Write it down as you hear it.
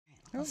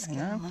Let's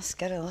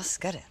get it. Let's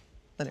get it.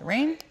 Let it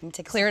rain.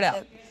 Clear it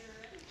out.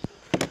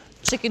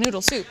 Chicken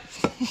noodle soup.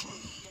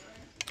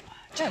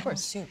 Yeah, of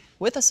course. Soup.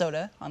 With a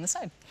soda on the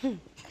side.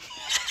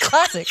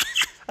 Classic.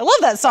 I love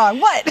that song.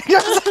 What?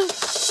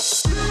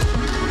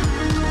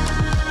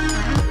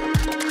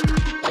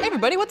 Hey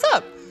everybody, what's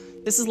up?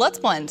 This is Let's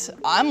Blend.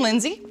 I'm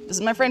Lindsay. This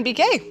is my friend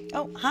BK.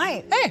 Oh,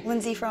 hi. Hey.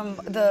 Lindsay from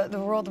the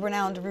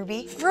world-renowned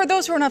RWBY. For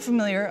those who are not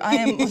familiar, I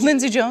am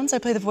Lindsay Jones. I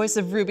play the voice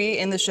of Ruby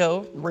in the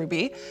show,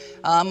 RWBY.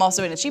 I'm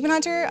also an achievement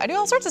hunter. I do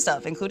all sorts of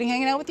stuff, including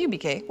hanging out with you,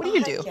 BK. What do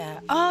you do?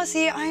 Yeah. Oh,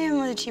 see, I am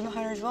an achievement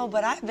hunter as well,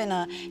 but I've been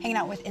hanging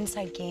out with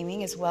Inside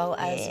Gaming as well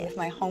as with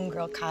my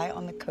homegirl Kai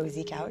on the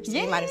cozy couch. So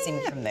you might have seen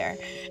me from there.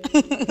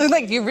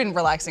 Like you've been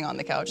relaxing on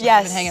the couch.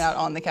 Yes. You've been hanging out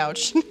on the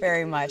couch.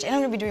 Very much. And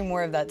I'm gonna be doing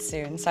more of that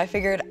soon. So I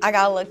figured I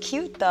gotta look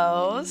cute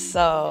though,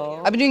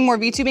 so. I've been doing more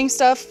VTubing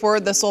stuff for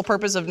the sole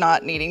purpose of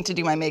not needing to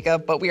do my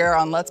makeup, but we are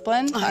on Let's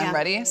Blend. Oh, I'm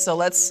ready. So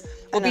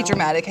we'll be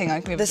dramatic. Hang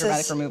on, can we have a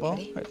dramatic removal?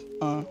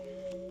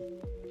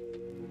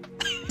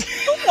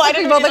 Why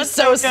did we both look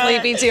so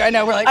sleepy too? I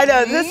know, we're like, I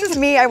know, this is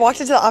me. I walked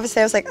into the office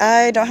today, I was like,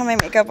 I don't have my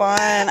makeup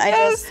on.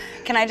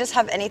 Can I just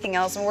have anything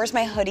else? And where's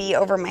my hoodie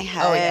over my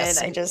head? Oh,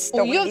 yes. I just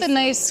you have the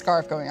nice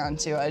scarf going on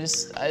too. I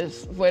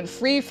went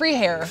free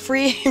hair.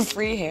 Free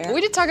hair.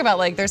 We did talk about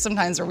like, there's some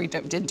times where we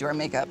did do our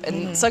makeup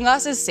and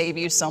sunglasses save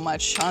you so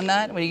much on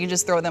that, when you can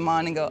just throw them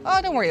on and go,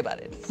 oh, don't worry about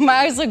it. My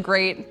eyes look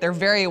great. They're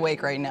very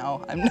awake right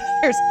now.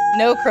 There's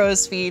no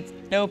crow's feet,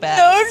 no bags.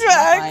 No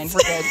bags.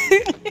 We're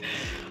good.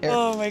 Here.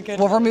 Oh my goodness.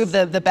 We'll remove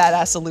the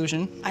badass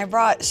illusion. I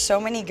brought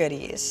so many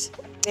goodies.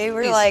 They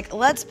were like,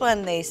 let's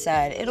blend, they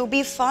said. It'll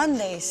be fun,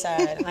 they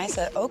said. And I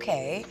said,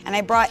 okay. And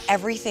I brought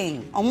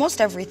everything,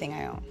 almost everything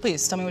I own.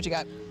 Please, tell me what you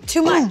got.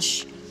 Too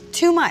much.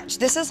 Too much.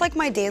 This is like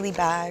my daily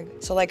bag.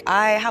 So like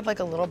I have like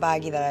a little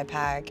baggie that I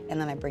pack and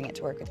then I bring it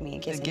to work with me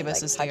in case I give need,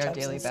 us like, this day our touch-ups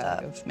daily and bag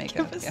stuff. of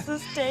makeup. Give us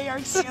this day our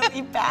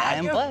daily bag I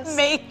am blessed. of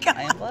makeup.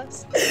 I am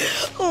blessed.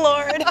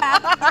 Lord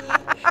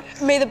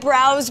have me. May the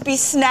brows be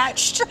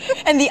snatched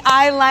and the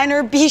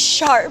eyeliner be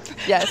sharp.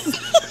 Yes.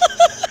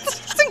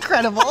 It's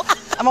incredible.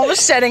 I'm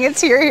almost shedding a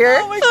tear here.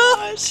 Oh my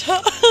gosh.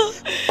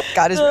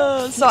 God is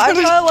real. So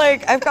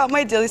I've got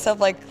my daily stuff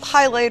like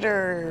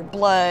highlighter,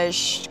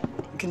 blush,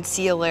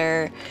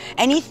 concealer,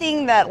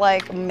 anything that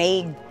like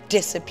may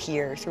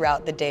disappear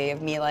throughout the day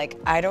of me, like,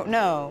 I don't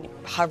know,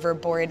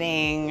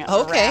 hoverboarding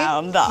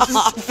around the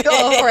office.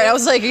 Go for it. I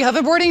was like, you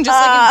hoverboarding just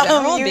like in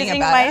general, being a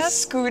using badass? my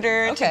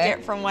scooter to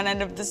get from one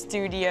end of the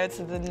studio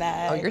to the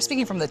next. Oh, you're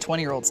speaking from the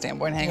 20-year-old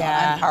standpoint. Hang on,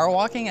 Yeah. I'm power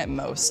walking at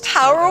most.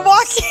 Power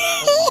walking?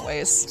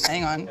 Always.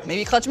 Hang on.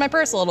 Maybe clutch my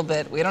purse a little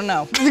bit. We don't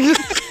know.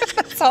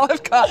 That's all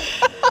I've got.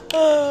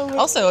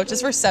 Also,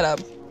 just for setup,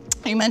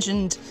 you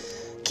mentioned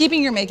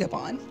keeping your makeup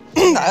on.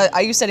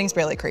 I use setting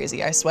spray like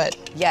crazy. I sweat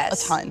a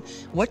ton.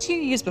 What do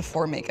you use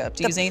before makeup?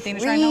 Do you use anything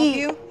to try and help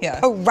you? Yeah.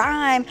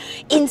 RWBY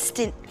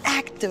instant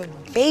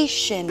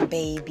activation,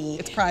 baby.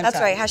 It's prime That's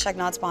time. right, hashtag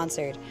not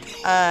sponsored.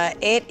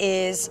 It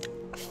is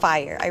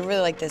fire. I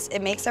really like this.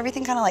 It makes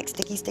everything kind of like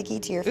sticky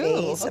to your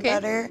face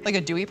better. Like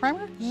a dewy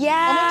primer?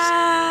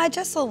 Yeah,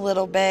 just a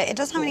little bit. It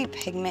doesn't have any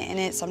pigment in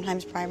it.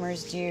 Sometimes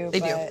primers do. They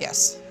do,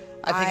 yes.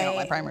 I pick out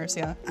my primers,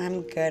 yeah.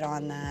 I'm good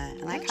on that.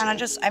 And I kind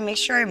of I make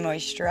sure I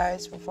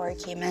moisturize before I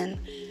came in.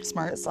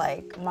 Smart. It's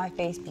like my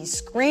face be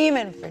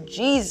screaming for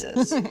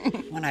Jesus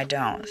when I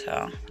don't,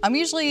 so. I'm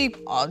usually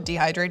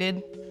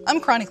dehydrated. I'm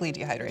chronically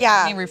dehydrated.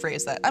 Yeah. Let me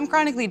rephrase that. I'm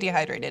chronically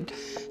dehydrated.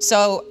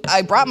 So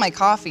I brought my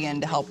coffee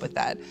in to help with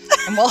that.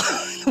 And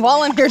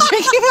while I'm here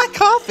drinking my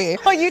coffee.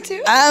 Oh, you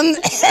too?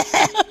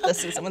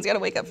 Listen, someone's got to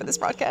wake up for this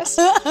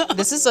podcast.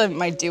 This is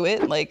my do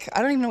it. Like,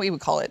 I don't even know what you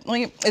would call it.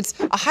 Like, it's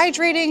a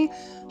hydrating,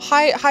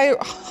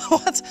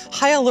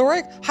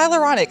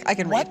 hyaluronic. I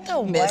can read. What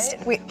the Missed.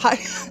 what? Wait.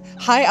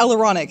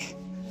 Hyaluronic.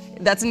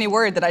 That's a new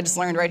word that I just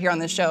learned right here on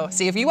this show.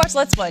 See, if you watch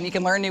Let's Blend, you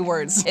can learn new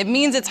words. It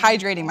means it's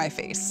hydrating my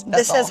face.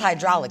 That's This says all.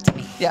 hydraulic to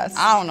me. Yes.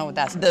 I don't know what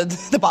that's.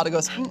 The bottle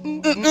goes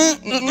in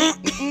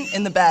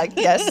the bag.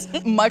 Yes.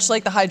 Much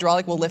like the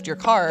hydraulic will lift your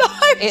car,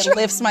 it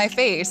lifts my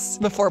face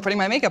before putting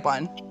my makeup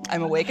on.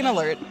 I'm awake and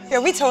alert. Yeah,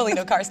 we totally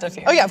know car stuff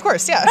here. Oh yeah, of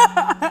course, yeah.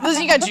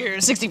 Listen, you got your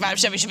 65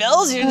 Chevy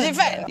Chevelles, you're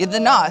fine. You the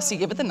NOS, you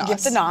give it the NOS.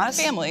 Give the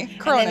NOS. Family. And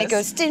Cronus. then it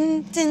goes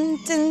din, din,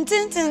 din,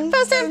 din, din.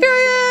 Fast and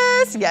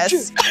Furious.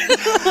 Yes.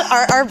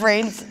 Our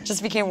brains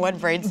just became one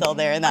brain cell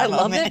there in that I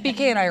love moment. that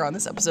BK and I are on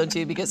this episode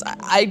too, because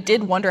I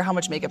did wonder how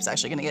much makeup's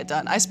actually gonna get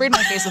done. I sprayed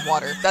my face with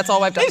water. That's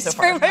all I've done so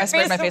far. I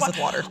sprayed my face with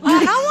water.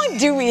 How long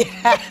do we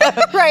have?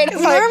 Right.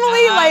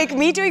 Normally, like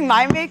me doing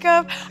my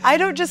makeup, I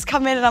don't just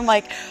come in and I'm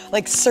like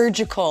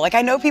surgical. Like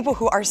I know people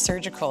who are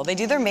surgical. They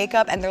do their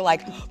makeup and they're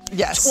like,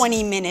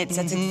 20 minutes.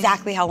 That's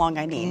exactly how long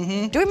I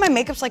need. Doing my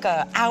makeup's like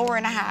an hour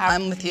and a half.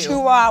 I'm with you.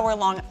 2 hour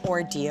long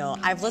ordeal.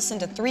 I've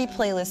listened to 3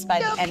 playlists by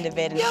the end of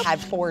it and had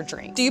 4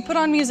 drinks. Do you put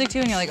on music too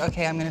and you're like,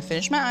 okay, I'm gonna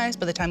finish my eyes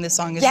by the time this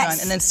song is done,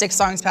 and then 6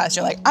 songs pass,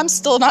 you're like, I'm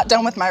still not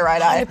done with my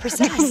right eye.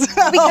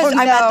 100%. Because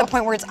I'm at the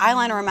point where it's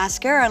eyeliner or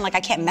mascara and like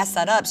I can't mess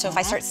that up. So if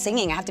I start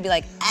singing, I have to be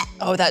like, ah.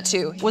 Oh, that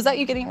too. Was that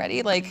you getting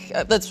ready? Like,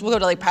 we'll go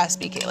to like past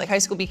BK, like high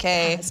school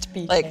BK, Past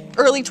BK. like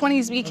early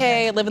 20s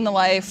BK, living the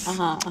life.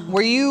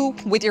 Were you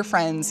with your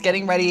friends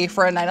getting ready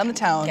for a night on the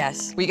town?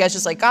 Yes. Were you guys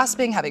just like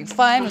gossiping, having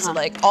fun? Was it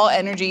like all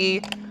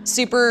energy,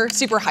 super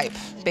hype,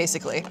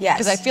 basically? Yes.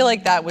 Because I feel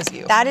like that was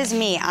you. That is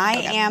me. I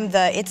am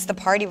it's the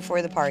party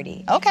before the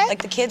party. Okay.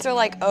 Like the kids are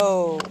like,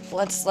 oh,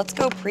 let's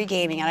go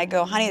pre-gaming. And I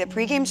go, honey, the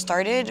pre-game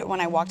started when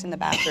I walked in the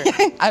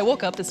bathroom. I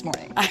woke up this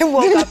morning. I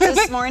woke up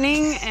this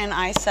morning and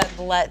I said,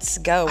 let's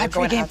go. We're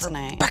going out for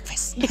tonight.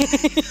 breakfast.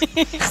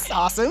 That's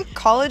awesome.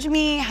 College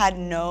me had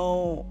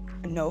no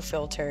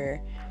filter,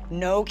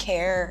 no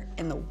care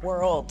in the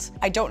world.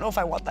 I don't know if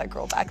I want that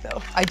girl back though.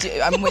 I do.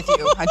 I'm with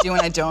you. I do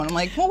and I don't. I'm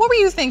like, well, what were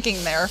you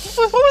thinking there?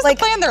 What was the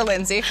plan there,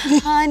 Lindsay?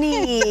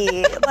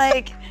 Honey,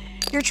 like,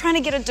 you're trying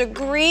to get a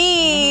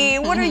degree.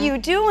 What are you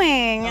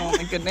doing? Oh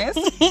my goodness.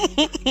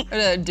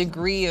 A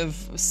degree of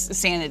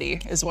sanity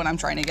is what I'm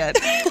trying to get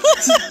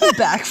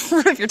back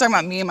for if you're talking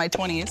about me in my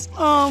 20s.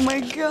 Oh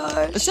my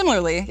gosh. But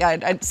similarly, yeah,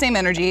 I'd same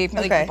energy.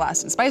 Like Okay.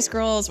 Blast and Spice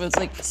Girls was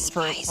like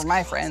for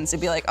my friends, it'd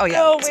be like, oh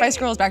yeah, Spice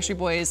Girls, Backstreet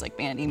Boys, like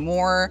Mandy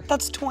Moore.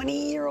 That's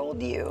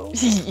 20-year-old you.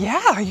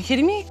 Yeah, are you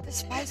kidding me? The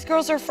Spice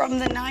Girls are from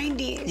the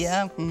 90s.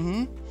 Yeah,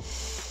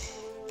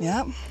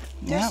 Yep.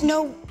 There's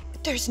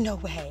no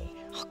way.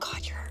 Oh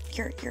God, you're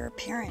a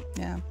parent.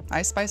 Yeah,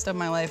 I spiced up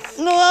my life.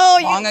 No,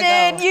 long you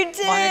ago. did. You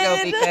did. Long ago,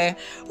 BK.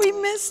 We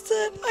missed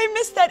it. I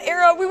missed that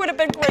era. We would have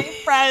been great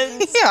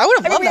friends. Yeah, I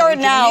would have loved mean, we that.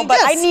 are now, but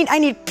Yes. I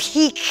need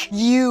peak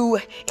you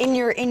in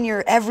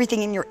your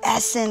everything, in your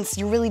essence.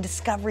 You're really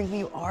discovering who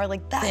you are.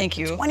 Like that. Thank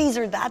you. 20s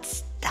are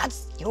that's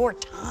your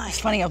time. It's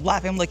funny, I'm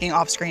laughing, I'm looking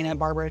off screen at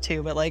Barbara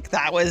too, but like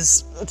that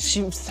was,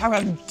 she was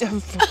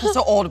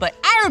so old, but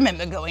I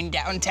remember going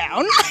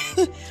downtown.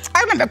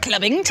 I remember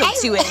clubbing till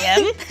 2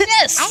 a.m.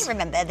 Yes. I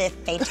remember the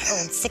fatal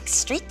 6th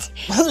Street.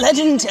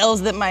 Legend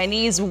tells that my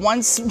knees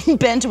once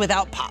bent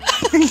without pop.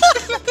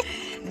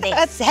 They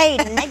say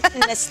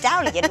Nathan the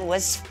Stallion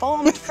was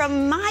formed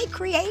from my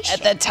creation.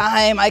 At the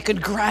time, I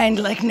could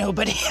grind like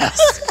nobody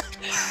else.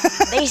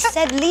 They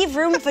said leave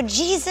room for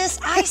Jesus.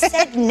 I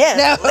said no.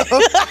 No.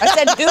 I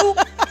said, who?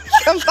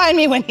 Come find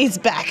me when he's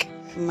back.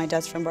 My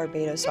dad's from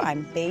Barbados, so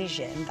I'm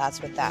Bayesian.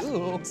 That's what that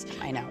Ooh. means.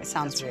 I know, it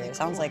sounds weird. It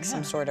sounds like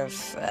some sort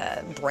of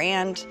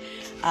brand.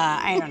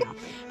 I don't know.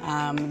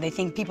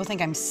 People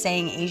think I'm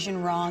saying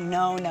Asian wrong.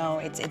 No,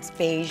 it's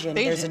Bayesian.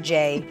 There's a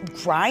J.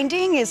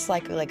 Grinding is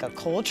like a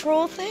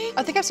cultural thing.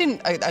 I think I've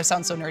seen, I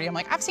sound so nerdy, I'm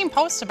like, I've seen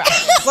posts about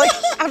it. Like,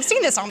 I've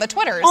seen this on the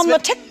Twitters. On the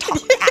TikTok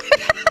app.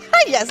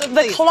 Yes,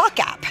 The clock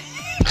app.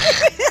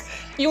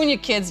 You and your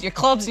kids, your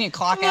clubs and your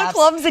clock Your apps.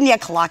 clubs and your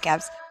clock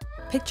apps.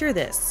 Picture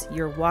this,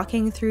 you're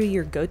walking through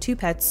your go-to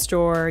pet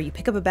store, you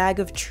pick up a bag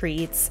of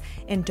treats,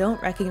 and don't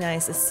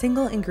recognize a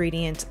single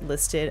ingredient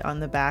listed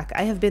on the back.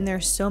 I have been there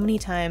so many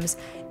times,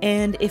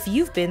 and if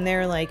you've been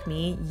there like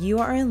me, you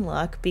are in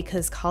luck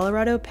because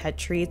Colorado Pet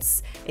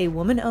Treats, a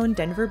woman-owned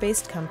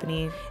Denver-based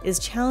company, is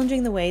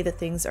challenging the way that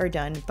things are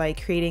done by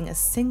creating a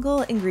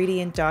single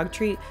ingredient dog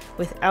treat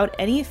without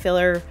any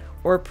filler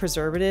or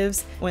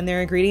preservatives. When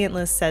their ingredient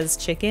list says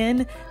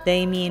chicken,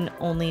 they mean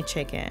only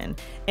chicken.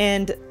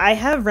 And I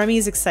have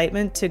Remy's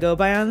excitement to go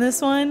by on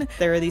this one.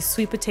 There are these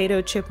sweet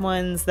potato chip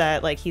ones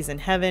that like he's in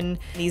heaven,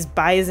 these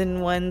bison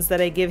ones that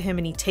I give him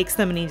and he takes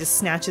them and he just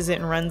snatches it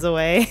and runs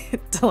away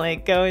to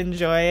like go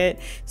enjoy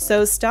it.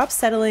 So stop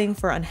settling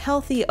for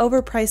unhealthy,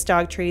 overpriced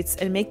dog treats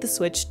and make the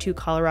switch to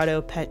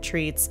Colorado Pet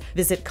Treats.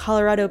 Visit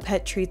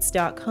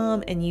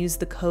coloradopetreats.com and use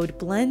the code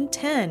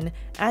BLEND10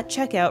 at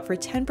checkout for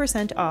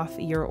 10% off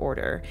your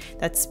order.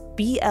 That's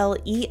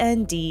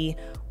BLEND10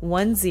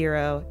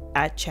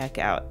 at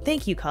checkout.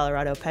 Thank you,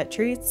 Colorado Pet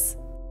Treats.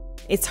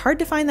 It's hard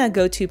to find that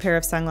go-to pair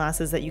of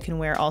sunglasses that you can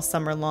wear all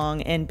summer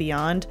long and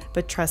beyond,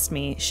 but trust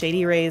me,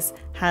 Shady Rays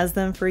has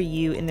them for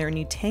you in their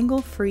new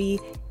tangle-free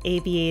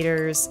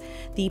aviators.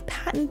 The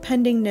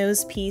patent-pending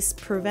nose piece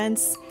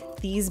prevents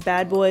these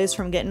bad boys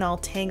from getting all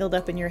tangled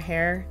up in your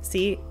hair.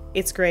 See,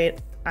 it's great.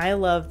 I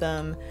love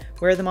them.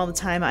 Wear them all the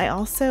time. I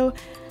also,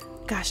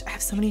 gosh, I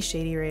have so many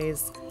Shady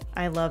Rays.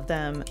 I love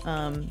them.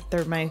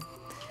 They're my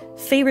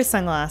favorite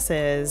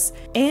sunglasses.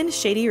 And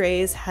Shady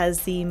Rays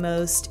has the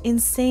most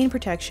insane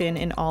protection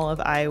in all of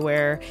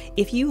eyewear.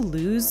 If you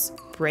lose,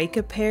 break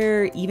a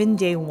pair, even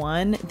day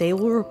one, they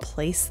will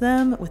replace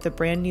them with a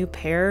brand new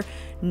pair,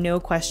 no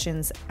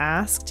questions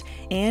asked.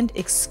 And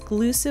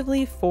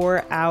exclusively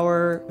for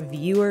our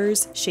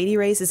viewers, Shady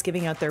Rays is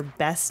giving out their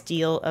best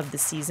deal of the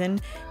season.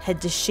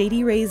 Head to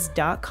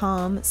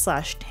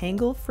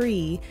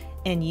shadyrays.com/tangle-free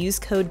and use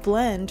code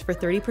BLEND for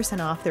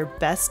 30% off their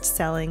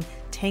best-selling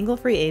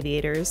tangle-free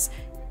aviators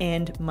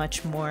and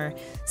much more.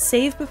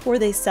 Save before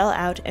they sell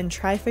out and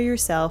try for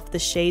yourself the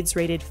shades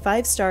rated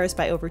 5 stars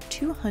by over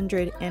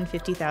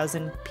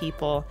 250,000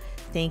 people.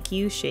 Thank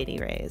you, Shady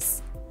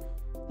Rays.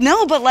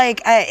 No, but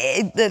like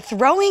the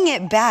throwing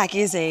it back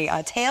is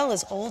a tale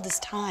as old as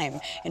time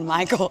in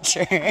my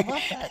culture. I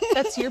love that.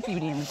 That's your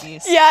Beauty and the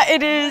Beast. Yeah,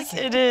 it is.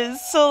 It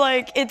is. So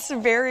like, it's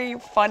very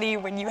funny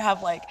when you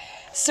have like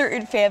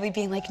certain family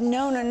being like,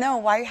 no,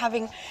 why are you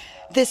having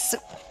this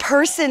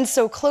person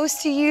so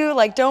close to you.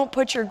 Like, don't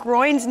put your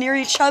groins near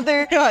each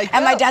other.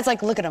 And my dad's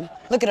like, look at them.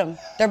 Look at them.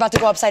 They're about to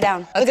go upside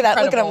down. Look at that.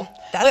 Look at them.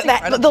 That's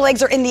incredible. The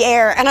legs are in the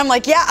air. And I'm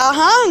like, yeah,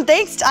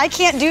 thanks. I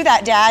can't do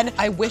that, Dad.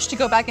 I wish to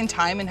go back in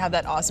time and have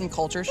that awesome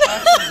culture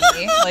shock for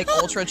me, like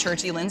ultra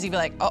churchy Lindsey be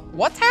like, oh,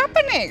 what's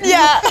happening?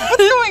 Yeah. What's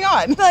going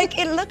on? Like,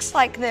 it looks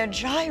like they're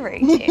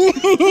gyrating.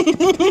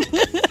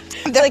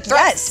 They're like,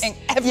 yes.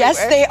 Yes,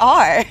 they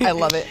are. I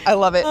love it. I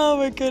love it. Oh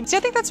my goodness. See, I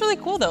think that's really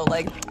cool though.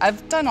 Like,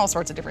 I've done all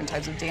sorts of different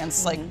types of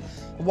dance, like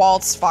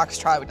waltz,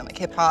 foxtrot, we've done like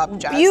hip hop,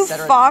 jazz, You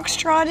etc.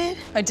 foxtrotted?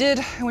 I did.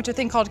 I went to a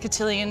thing called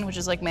cotillion, which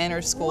is like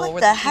manners school, What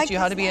where the they heck teach you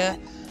how is to be that?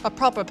 a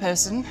proper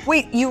person.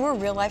 Wait, you were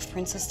real life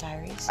Princess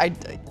Diaries? I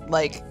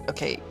like,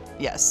 okay,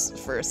 yes,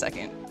 for a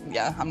second.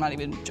 Yeah, I'm not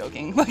even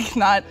joking.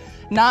 Like,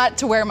 not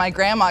to where my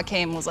grandma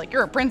came and was like,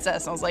 you're a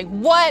princess. I was like,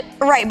 what?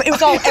 Right, but it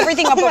was all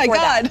everything up Oh my before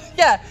God. that.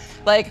 Yeah,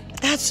 like,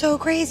 That's so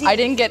crazy. I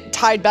didn't get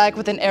tied back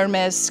with an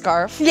Hermes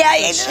scarf. Yeah,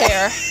 to the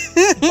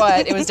chair.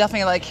 But it was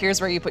definitely like,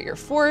 here's where you put your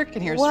fork,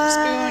 and here's your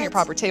spoon, your What?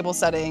 proper table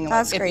setting. Like,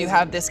 That's if crazy. you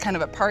have this kind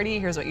of a party,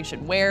 here's what you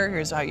should wear,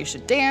 here's how you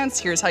should dance,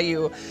 here's how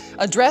you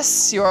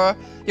address your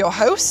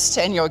host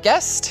and your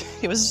guest.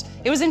 It was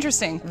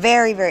interesting.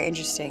 Very, very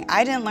interesting.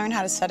 I didn't learn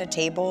how to set a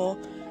table,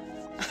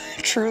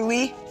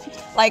 truly.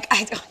 Like,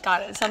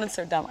 God, it sounded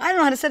so dumb. I don't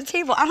know how to set a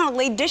table. I don't know how to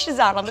lay dishes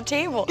out on the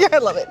table. Yeah, I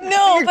love it.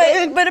 No, You're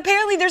good. but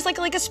apparently there's like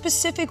a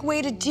specific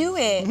way to do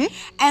it.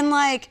 And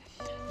like,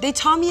 they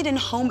taught me it in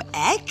home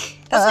ec.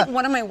 That's like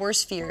one of my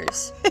worst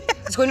fears.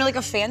 It's going to like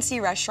a fancy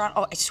restaurant.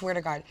 Oh, I swear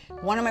to God.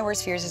 One of my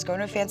worst fears is going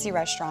to a fancy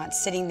restaurant,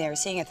 sitting there,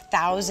 seeing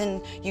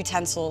 1,000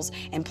 utensils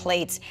and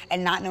plates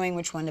and not knowing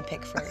which one to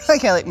pick first.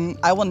 Okay, like,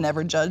 I will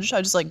never judge.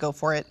 I just like go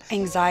for it.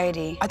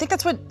 Anxiety. I think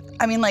that's what,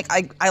 I mean, like,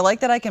 I like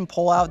that I can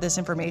pull out this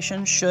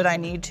information should I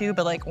need to,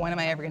 but like, when am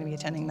I ever gonna be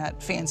attending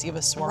that fancy of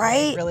a soiree,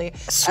 Right? really?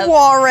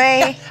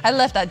 Soiree. I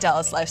left that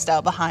Dallas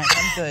lifestyle behind.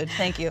 I'm good,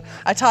 thank you.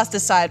 I tossed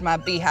aside my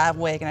beehive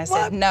wig and I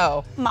said,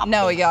 no,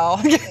 y'all.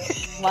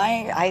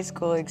 My high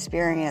school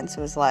experience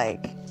was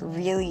like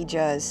really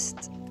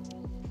just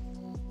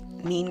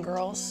Mean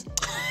Girls.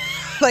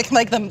 like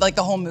the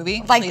whole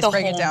movie? Like Please the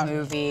break whole it down.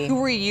 movie. Who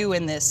were you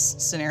in this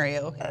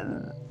scenario?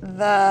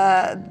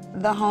 The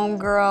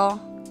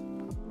homegirl.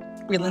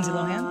 Were you Lindsay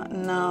Lohan?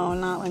 No,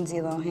 not Lindsay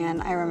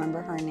Lohan. I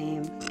remember her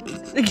name.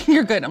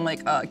 You're good. I'm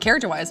like,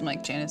 character-wise, I'm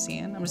like Janice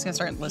Ian. I'm just gonna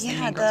start listing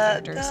Mean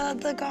Girls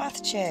characters. the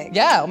goth chick.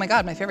 Yeah, oh my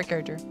God, my favorite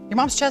character. Your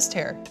mom's chest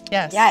hair.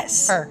 Yes.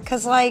 Yes. Her.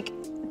 Cause like,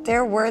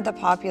 there were the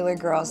popular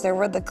girls, there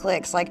were the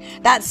cliques. Like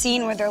that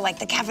scene where they're like,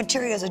 the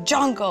cafeteria is a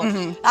jungle.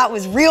 That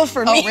was real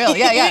for me. Oh, real?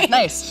 Yeah,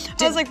 nice.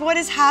 I was like, what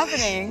is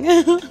happening?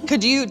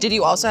 Did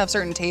you also have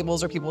certain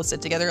tables where people would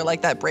sit together,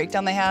 like that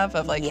breakdown they have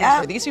of like, Yeah. here's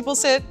where these people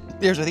sit,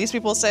 here's where these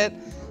people sit?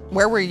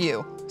 Where were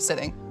you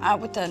sitting? Out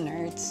with the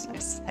nerds.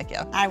 Nice. Heck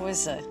yeah. I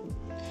was a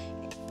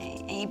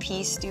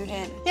AP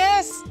student.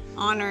 Yes.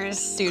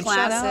 Honors Dude,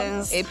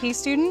 classes. shout out. AP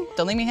student.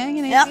 Don't leave me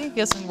hanging, Yep. AP.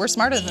 Listen, we're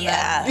smarter than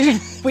Yeah.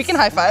 that. We can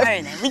high five.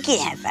 Alright, then, we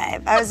can't high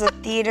five. I was a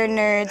theater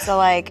nerd, so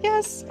like,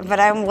 Yes. But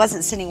I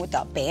wasn't sitting with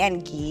the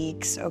band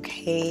geeks,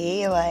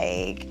 okay?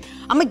 Like,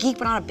 I'm a geek,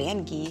 but not a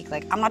band geek.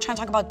 Like, I'm not trying to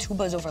talk about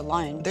tubas over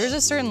lunch. There's a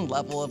certain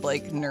level of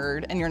like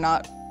nerd, and you're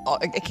not,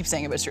 I keep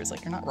saying it, but it's true. It's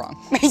like, you're not wrong.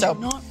 You're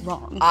not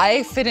wrong.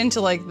 I fit into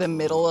like the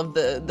middle of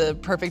the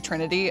perfect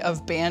trinity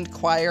of band,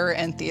 choir,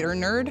 and theater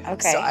nerd.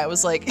 Okay. So I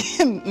was like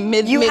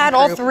mid. You had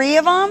all three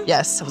of them?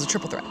 Yes, it was a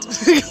triple threat.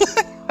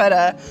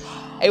 But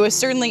it was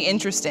certainly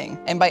interesting,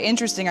 and by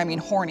interesting I mean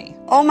horny.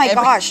 Oh my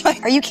gosh,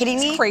 are you kidding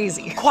me? It's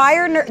crazy.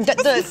 Choir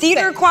the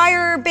theater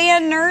choir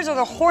band nerds are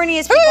the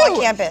horniest people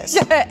on campus.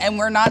 Yeah, and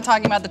we're not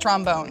talking about the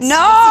trombones.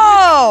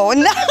 No,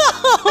 no.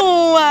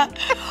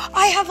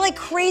 I have like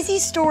crazy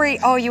story.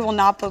 Oh, you will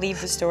not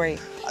believe the story.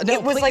 No,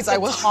 it was please, like I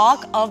the will.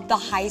 talk of the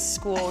high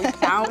school. We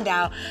found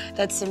out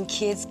that some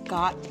kids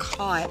got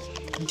caught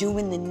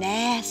doing the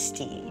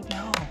nasty.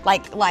 No.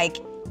 Like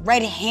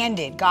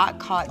red-handed got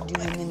caught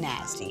doing the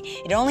nasty.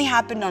 It only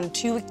happened on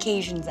 2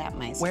 occasions at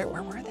my school.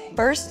 Where were they?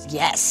 First,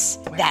 yes,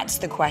 that's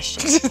the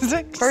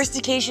question. First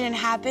occasion it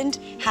happened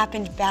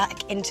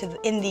back in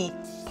the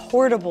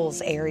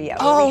portables area.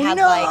 Where Oh, we had,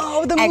 no,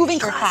 like, the moving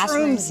extra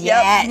classrooms.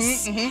 Yep.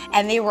 Yes.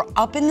 And they were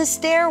up in the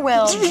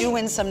stairwell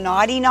doing some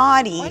naughty.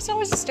 Why is it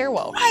always a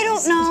stairwell? I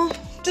don't know.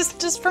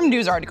 Just from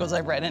news articles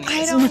I've read anyways.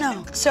 I don't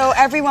know. So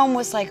everyone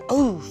was like,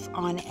 oof,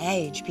 on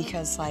edge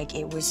because like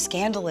it was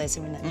scandalous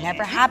and it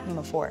never happened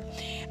before.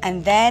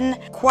 And then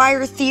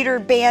choir, theater,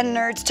 band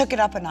nerds took it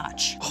up a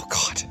notch. Oh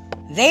God.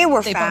 They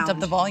were They found. bumped up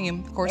the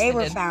volume. Of course They they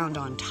were did. found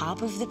on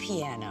top of the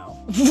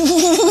piano,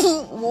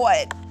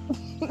 What?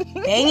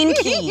 banging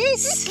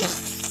keys.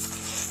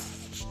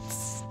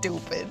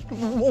 Stupid.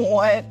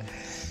 What?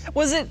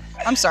 Was it?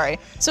 I'm sorry.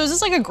 So is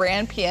this like a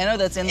grand piano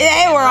that's in the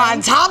They were band room?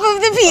 on top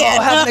of the piano.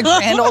 Oh, having a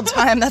grand old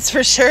time, that's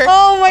for sure.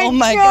 Oh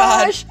my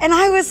gosh. gosh. And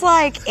I was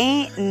like,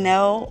 ain't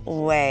no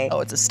way.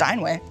 Oh, it's a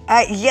Steinway.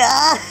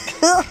 Yeah.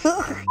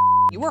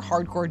 You were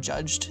hardcore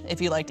judged if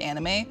you liked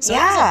anime. So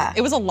Yeah.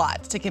 it was a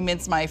lot to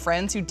convince my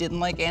friends who didn't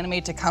like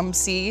anime to come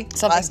see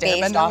Something Last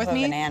based Airbender off with of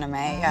me. an anime,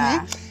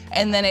 yeah.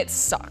 and then it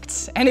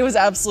sucked. And it was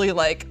absolutely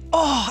like,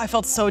 oh, I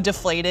felt so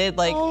deflated.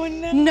 Like, oh,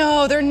 no.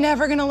 No, they're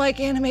never gonna like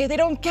anime. They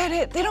don't get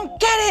it. They don't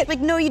get it. Like,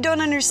 no, you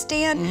don't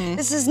understand.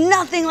 This is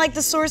nothing like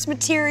the source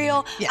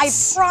material.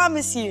 Yes. I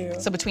promise you.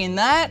 So between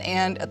that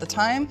and at the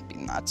time,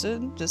 not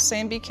to just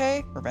say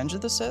BK, Revenge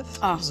of the Sith.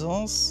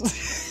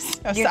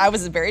 I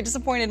was very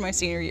disappointed my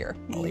senior year.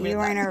 You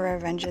weren't a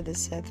Revenge of the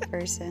Sith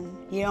person.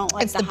 You don't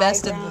like It's the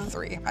best of the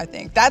three, I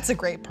think. That's a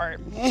great part.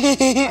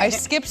 I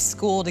skipped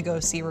school to go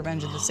see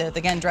Revenge of the Sith,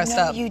 again, dressed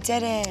up. You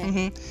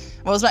didn't.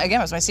 Well, it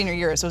was my senior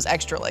year, so it was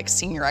extra like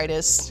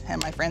senioritis,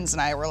 and my friends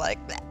and I were like,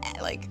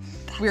 bleh, like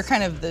we were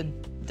kind of the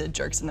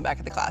jerks in the back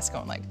of the class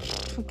going like,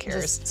 who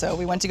cares? So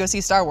we went to go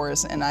see Star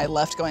Wars, and I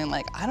left going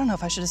like, I don't know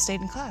if I should have stayed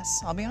in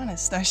class. I'll be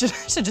honest. I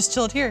should just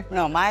chilled here.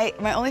 No, my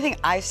only thing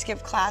I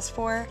skipped class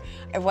for,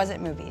 it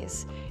wasn't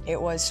movies. It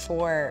was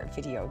for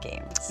video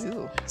games.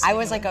 Ooh, I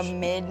was like a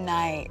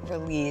midnight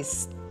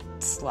release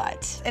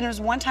slut. And there was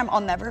one time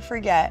I'll never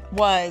forget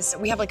was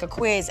we have like a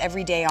quiz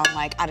every day on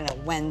like, I don't know,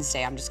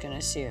 Wednesday, I'm just gonna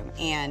assume.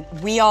 And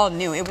we all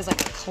knew it was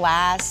like a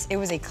class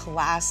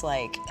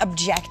like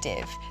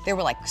objective. There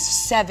were like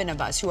 7 of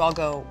us who all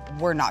go,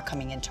 we're not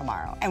coming in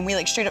tomorrow. And we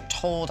like straight up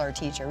told our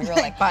teacher, we were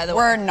like, By the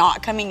we're way.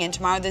 not coming in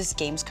tomorrow, this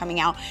game's coming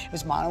out. It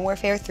was Modern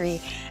Warfare 3.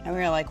 And we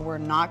were like, we're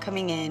not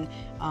coming in,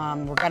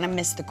 we're gonna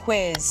miss the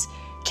quiz.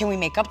 Can we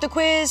make up the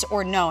quiz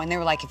or no? And they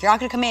were like, if you're not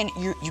gonna come in,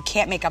 you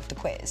can't make up the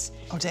quiz.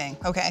 Oh dang,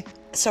 okay.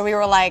 So we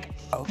were like,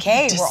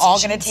 okay, we're all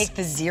gonna take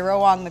the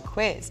 0 on the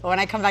quiz. But when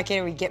I come back in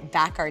and we get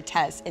back our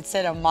test, it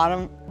said a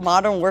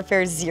Modern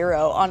Warfare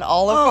 0 on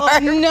all of our.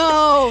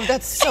 No,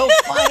 that's so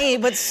funny,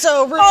 but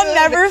so rude. I'll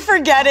never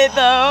forget it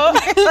though.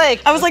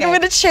 Like, I was like, I'm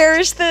gonna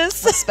cherish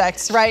this.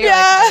 Respect, right? You're Yeah.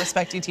 like, I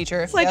respect you,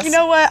 teacher. It's like, Yes. you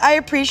know what? I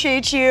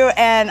appreciate you,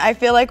 and I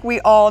feel like we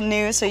all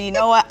knew. So you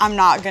know what? I'm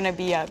not gonna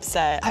be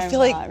upset. I feel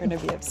like I'm not gonna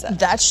be upset.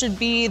 that should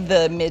be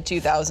the mid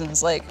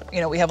 2000s. Like, you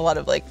know, we have a lot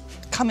of like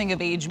coming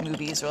of age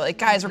movies. We're like,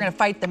 guys, we're gonna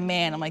fight the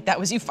man. I'm like, that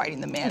was you fighting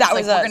the man. That It's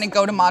was like, us. we're gonna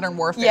go to Modern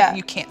Warfare. Yeah. And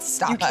you can't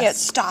stop You us. can't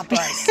stop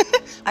us.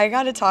 I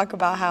gotta talk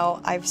about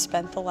how I've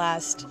spent the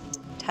last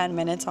 10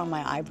 minutes on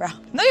my eyebrow.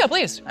 No, yeah,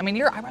 please. I mean,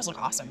 your eyebrows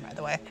look awesome, by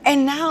the way.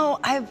 And now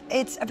I've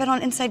been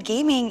on Inside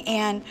Gaming,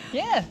 and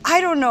Yeah. I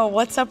don't know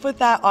what's up with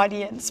that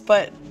audience,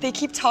 but they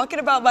keep talking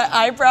about my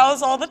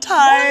eyebrows all the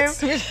time.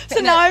 What? So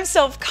now I'm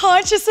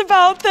self-conscious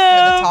about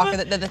them.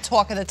 The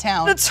talk of the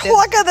town. The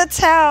talk of the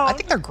town. I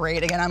think they're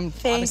great. Again, I'm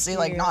obviously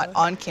like you. not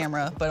on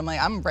camera, but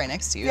I'm right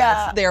next to you.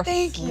 Yeah, They're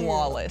thank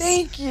flawless. You.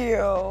 Thank you.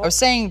 I was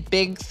saying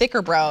big,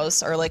 thicker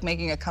brows are like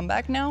making a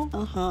comeback now.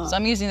 So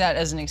I'm using that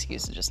as an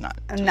excuse to just not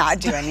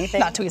do anything.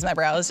 not tweeze my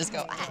brows, just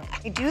go. Ah.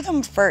 I do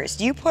them first.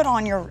 You put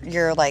on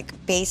your like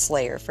base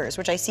layer first,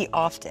 which I see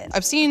often.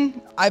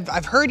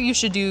 I've heard you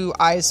should do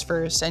eyes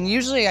first, and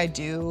usually I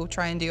do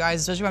try and do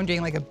eyes, especially when I'm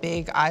doing like a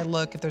big eye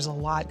look. If there's a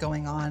lot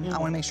going on, I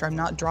want to make sure I'm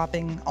not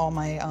dropping all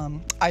my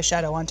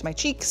eyeshadow onto my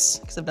cheeks,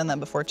 because I've done that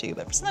before too.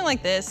 But for something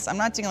like this, I'm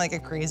not doing like a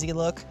crazy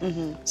look,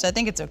 so I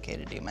think it's okay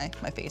to do my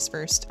face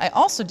first. I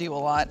also do a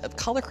lot of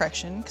color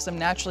correction because I'm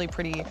naturally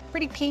pretty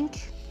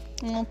pink.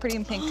 Pretty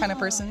and pink kind of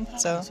person.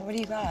 So what do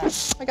you got?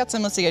 I got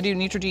some. Let's see. I do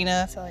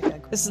Neutrogena. So like a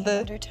This is green the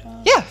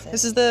undertone? yeah.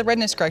 This is the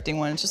redness correcting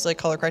one. It's just like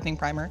color correcting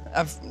primer.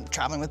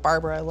 Traveling with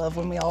Barbara, I love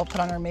when we all put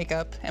on our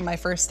makeup, and my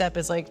first step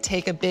is like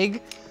take a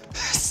big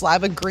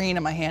slab of green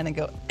in my hand and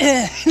go,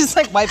 just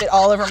like wipe it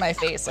all over my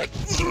face. Like,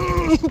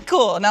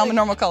 cool. Now I'm a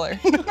normal color.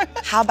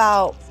 How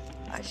about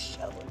a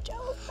shoujo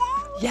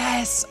palette?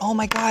 Yes. Oh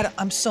my God.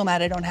 I'm so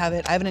mad I don't have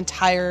it. I have an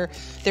entire.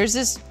 There's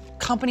this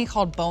company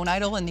called Bone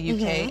Idol in the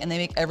UK, and they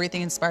make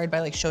everything inspired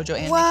by like shoujo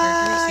anime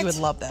characters. You would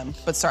love them.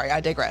 But sorry,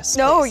 I digress.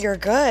 No, please. you're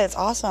good. It's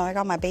awesome. I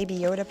got my Baby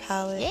Yoda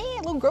palette. Yeah,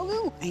 little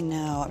Grogu. I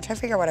know. I'm trying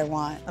to figure out what I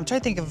want. I'm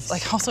trying to think of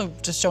like also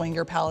just showing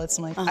your palettes.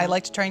 I'm like, I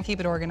like to try and keep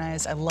it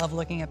organized. I love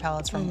looking at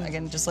palettes from,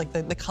 again, just like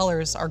the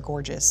colors are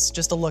gorgeous.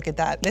 Just to look at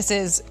that. This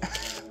is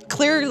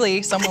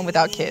clearly someone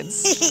without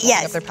kids.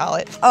 Yes. Up their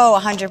palette. Oh,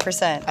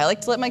 100%. I like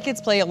to let my kids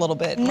play a little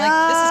bit. I'm like,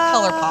 this is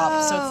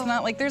ColourPop, so it's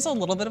not like there's a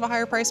little bit of a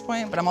higher price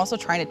point, but I'm also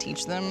trying to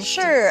teach them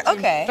Sure,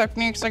 okay.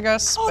 techniques, I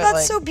guess. Oh, but, that's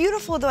like, so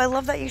beautiful, though. I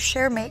love that you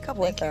share makeup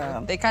with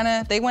them.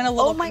 They went a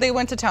little, my- they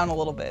went to town a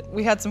little bit.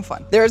 We had some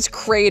fun. There's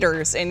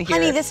craters in here.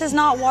 Honey, this is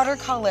not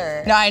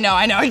watercolor. No, I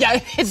know. Yeah,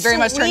 it's very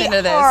much turned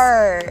into this.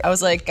 Sweetheart. I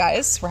was like,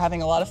 guys, we're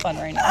having a lot of fun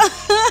right now.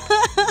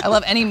 I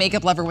love any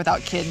makeup lover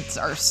without kids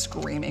are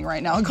screaming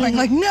right now, going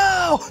like, no!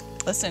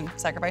 Listen,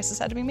 sacrifices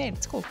had to be made.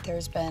 It's cool.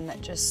 There's been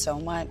just so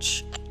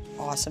much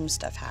awesome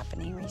stuff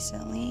happening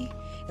recently,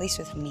 at least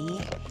with me,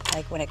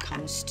 like when it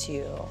comes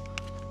to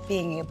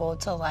being able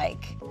to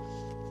like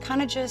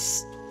kind of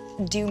just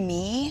do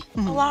me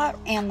a lot.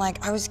 And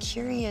like, I was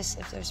curious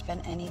if there's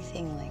been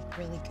anything like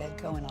really good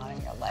going on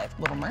in your life.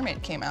 Little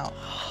Mermaid came out.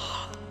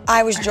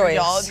 I was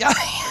joyous.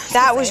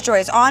 That was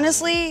joyous.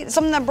 Honestly,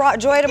 something that brought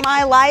joy to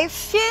my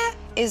life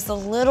is The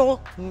Little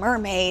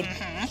Mermaid.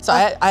 So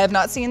I have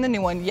not seen the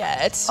new one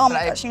yet. Oh but my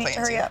I gosh, you need to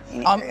plan hurry up. You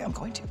need to hurry up. I'm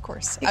going to, of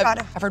course. You got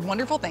it. I've heard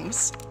wonderful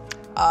things.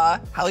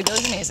 Halle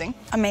Bailey's amazing.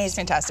 Amazing.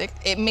 Fantastic.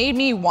 It made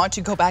me want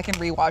to go back and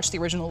rewatch the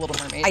original Little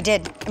Mermaid. I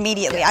did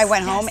immediately. Yes, I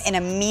went home and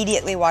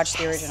immediately watched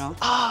the original.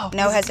 Oh,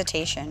 no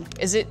hesitation.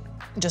 Is it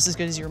just as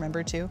good as you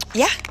remember too?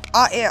 Yeah.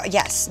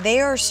 Yes, they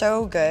are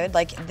so good.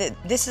 Like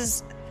this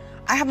is.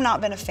 I have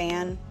not been a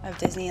fan of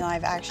Disney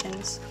live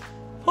actions.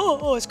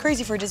 Oh, it's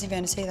crazy for a Disney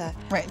fan to say that.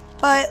 Right.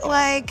 But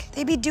like,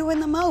 they be doing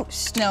the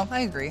most. No,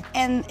 I agree.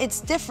 And it's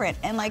different.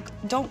 And like,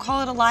 don't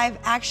call it a live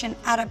action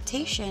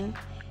adaptation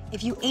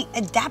if you ain't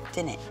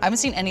adapting it. I haven't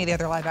seen any of the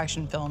other live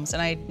action films,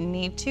 and I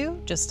need to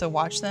just to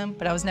watch them,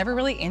 but I was never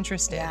really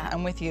interested. Yeah.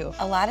 I'm with you.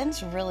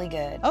 Aladdin's really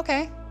good.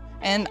 Okay.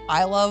 And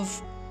I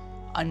love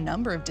a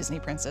number of Disney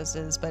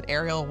princesses, but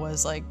Ariel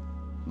was like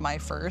my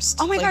first.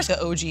 Oh my like gosh.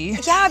 the OG.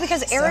 Yeah,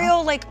 because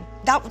Ariel, like,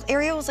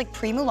 Ariel was like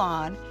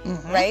pre-Mulan,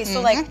 right? So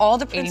like all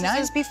the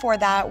princesses 89. before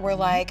that were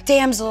like,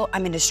 damsel,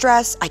 I'm in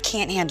distress, I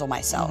can't handle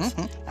myself.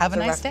 Have a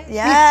nice day.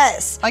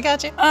 Yes. I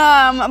got you.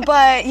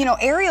 But you know,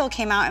 Ariel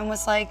came out and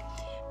was like,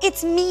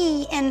 it's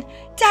me and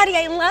Daddy,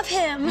 I love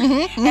him.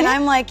 And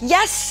I'm like,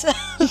 yes.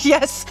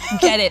 Yes,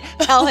 get it.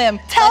 Tell him.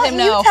 Let him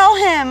know. You tell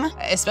him.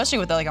 Especially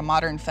with like a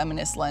modern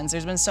feminist lens.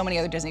 There's been so many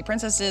other Disney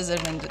princesses that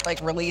have been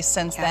like released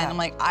since then. I'm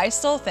like, I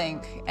still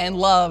think and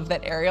love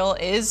that Ariel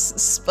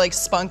is like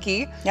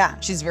spunky. Yeah.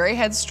 She's very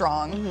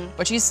headstrong,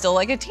 but she's still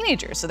like a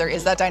teenager. So there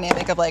is that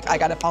dynamic of like, I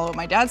gotta follow what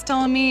my dad's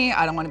telling me.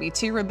 I don't wanna be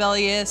too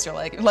rebellious, or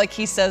like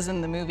he says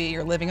in the movie,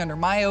 you're living under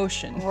my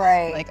ocean.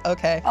 Right. Like,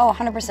 okay. Oh,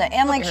 100%.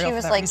 And like, Ariel she for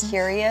was that like reason.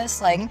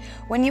 curious. Like,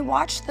 when you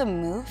watch the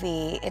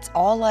movie, it's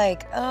all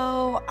like,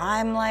 oh,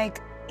 I'm like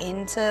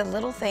into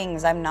little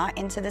things. I'm not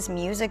into this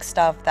music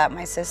stuff that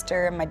my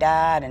sister and my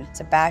dad and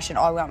Sebastian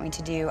all want me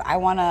to do. I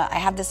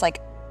have this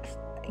like,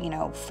 you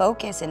know,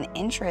 focus and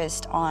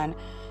interest on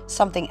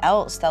something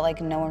else that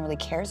like no one really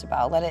cares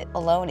about, let it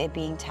alone it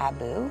being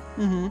taboo.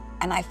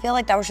 And I feel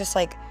like that was just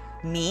like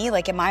me,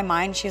 like in my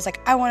mind, she was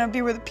like, I want to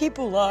be where the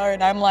people are.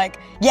 And I'm like,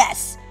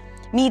 yes,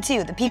 me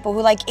too, the people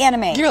who like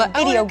anime, You're like,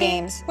 video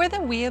games. Where the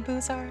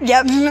weeaboos are.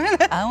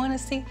 Yep. I wanna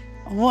see.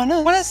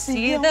 Wanna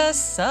See the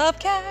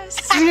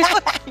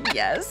subcast.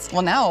 Yes.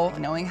 Well, now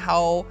knowing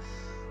how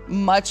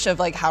much of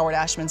like Howard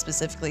Ashman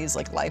specifically his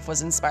like life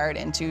was inspired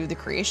into the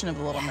creation of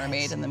the Little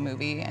Mermaid in the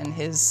movie, and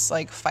his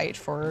like fight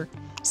for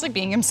just like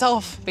being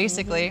himself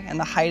basically, and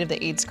the height of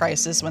the AIDS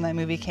crisis when that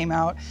movie came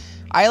out.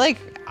 I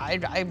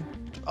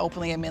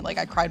openly admit, like,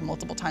 I cried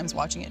multiple times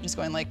watching it, just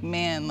going like,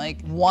 man,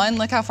 like, one,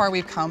 look how far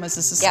we've come as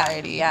a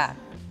society. Yeah.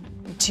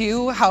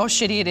 Two, how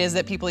shitty it is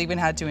that people even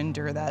had to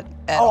endure that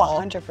at Oh, all.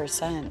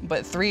 100%.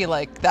 But three,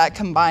 like, that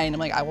combined, I'm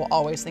like, I will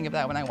always think of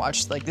that when I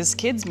watch like this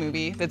kid's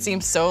movie that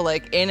seems so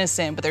like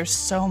innocent, but there's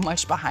so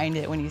much behind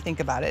it when you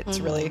think about it. It's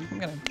really, I'm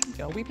gonna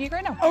go weepy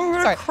right now. I'm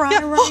gonna Sorry. cry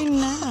Yeah. right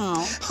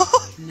now.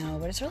 No,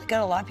 but it's really good.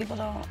 A lot of people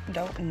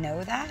don't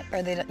know that,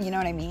 or they, you know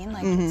what I mean?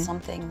 Like it's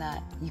something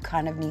that you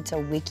kind of need to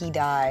wiki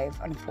dive.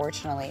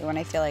 Unfortunately, when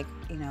I feel like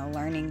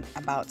learning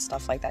about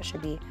stuff like that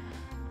should be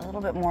a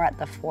little bit more at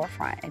the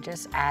forefront. It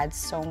just adds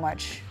so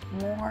much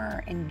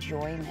more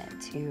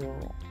enjoyment to,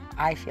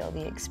 I feel,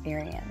 the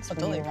experience when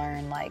Totally. you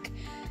learn like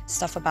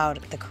stuff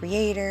about the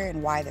creator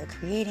and why they're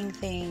creating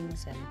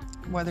things and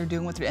What they're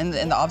doing with it, and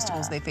the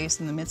obstacles they face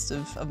in the midst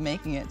of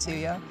making it too,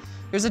 yeah.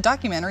 There's a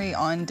documentary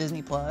on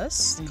Disney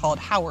Plus called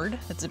Howard.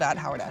 It's about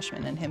Howard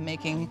Ashman and him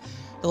making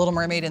The Little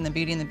Mermaid and The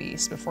Beauty and the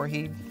Beast before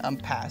he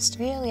passed.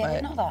 Really? I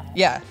didn't know that.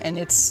 Yeah, and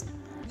it's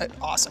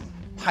awesome.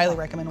 Highly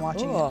recommend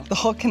watching Cool. it. The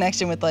whole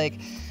connection with like,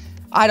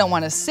 I don't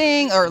want to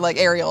sing, or like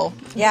Ariel.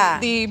 Yeah.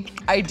 The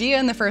idea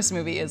in the first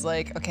movie is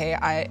like, okay,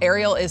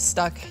 Ariel is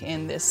stuck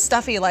in this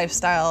stuffy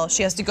lifestyle.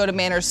 She has to go to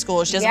manners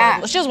school. She doesn't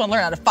want to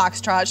learn how to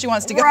foxtrot. She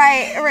wants to go.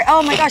 Right.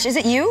 Oh my gosh, is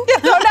it you?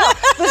 No.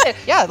 Listen,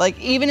 yeah, like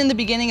even in the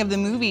beginning of the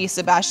movie,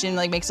 Sebastian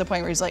like makes a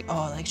point where he's like,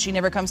 oh, like she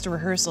never comes to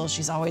rehearsal.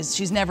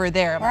 She's never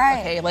there. I'm Right.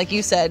 like, okay, like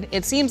you said,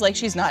 it seems like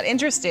she's not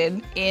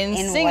interested in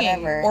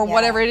singing whatever, or yeah.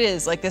 whatever it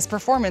is, like this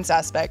performance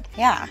aspect.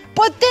 Yeah.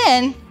 But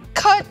then,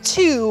 cut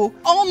to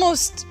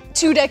almost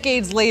 2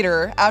 decades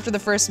later, after the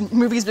first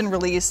movie's been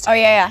released, Oh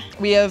yeah.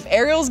 we have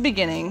Ariel's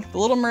Beginning, The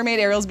Little Mermaid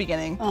Ariel's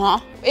Beginning,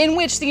 in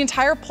which the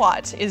entire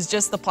plot is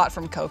just the plot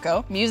from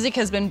Coco. Music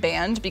has been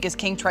banned because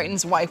King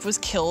Triton's wife was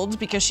killed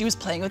because she was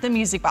playing with a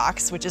music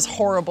box, which is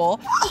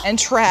horrible and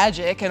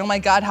tragic, and oh my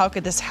God, how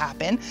could this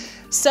happen?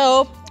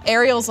 So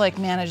Ariel's like,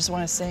 man, I just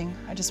want to sing.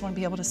 I just want to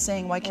be able to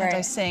sing. Why can't I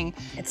Right. sing?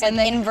 It's like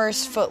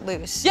inverse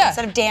footloose. Yeah.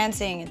 Instead of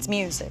dancing, it's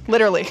music.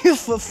 Literally,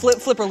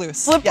 flipper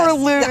loose. Flipper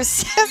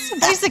Yes. loose.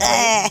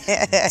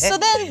 Basically. So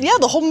then, yeah,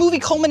 the whole movie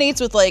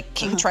culminates with like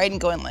King Triton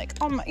going like,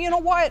 you know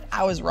what?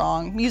 I was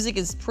wrong. Music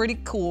is pretty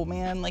cool,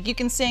 man. Like you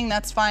can sing,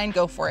 that's fine,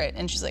 go for it.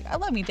 And she's like, I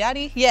love you,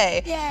 daddy.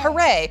 Yay. Yay.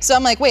 Hooray. So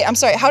I'm like, wait, I'm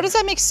sorry, how does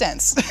that make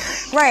sense?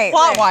 Right,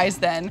 Plot-wise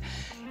then.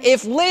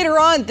 If later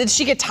on, did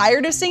she get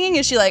tired of singing?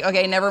 Is she like,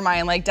 okay, never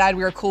mind, like dad,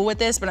 we were cool with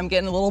this, but I'm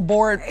getting a little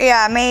bored.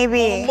 Yeah,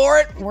 maybe.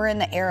 Bored. We're in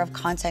the era of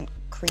content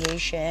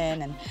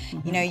creation and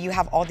you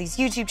have all these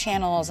YouTube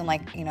channels and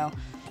like,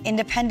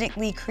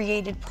 independently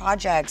created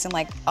projects, and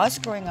like us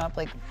growing up,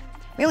 like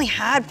we We only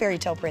had fairy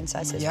tale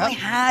princesses. Yep. We only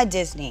had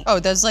Disney. Oh,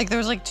 there was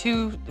like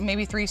 2,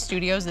 maybe 3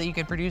 studios that you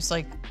could produce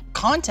like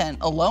content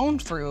alone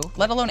through,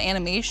 let alone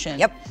animation.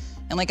 Yep.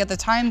 And like at the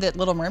time that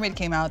Little Mermaid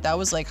came out, that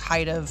was like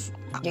height of,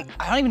 I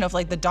don't even know if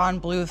like the Don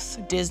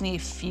Bluth Disney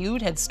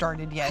feud had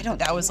started yet. I don't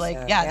that was think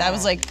like, so, yeah, that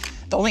was like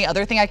the only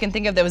other thing I can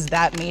think of that was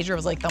that major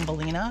was like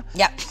Thumbelina.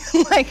 Yep.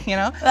 Like, you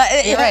know,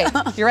 you're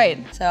right, you're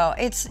right. So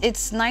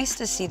it's nice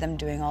to see them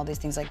doing all these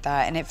things like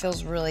that, and it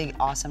feels really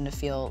awesome to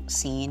feel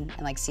seen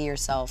and like see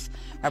yourself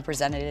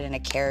represented in a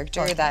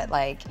character that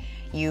like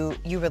you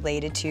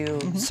related to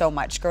so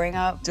much growing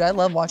up. Dude, I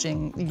love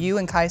watching you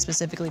and Kai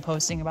specifically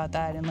posting about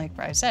that, and like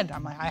I said,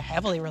 I'm like I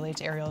heavily relate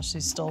to Ariel.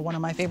 She's still one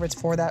of my favorites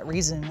for that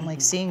reason. And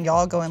like seeing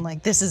y'all going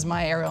like, this is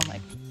my Ariel, I'm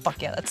like,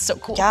 fuck yeah, that's so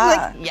cool.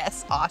 Yeah. Like,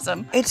 yes,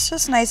 awesome. It's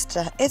just nice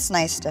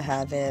to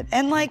have it.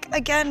 And like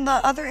again,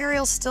 the other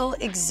Ariels still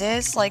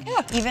exist. Like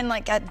even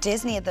like at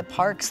Disney at the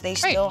parks, they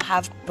still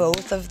have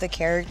both of the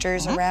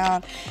characters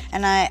around.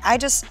 And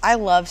I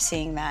love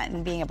seeing that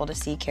and being able to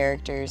see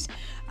characters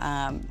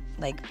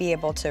like be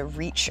able to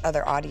reach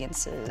other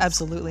audiences.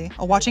 Absolutely.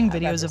 Watching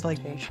videos of like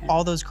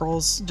all those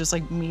girls just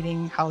like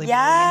meeting Halle Berry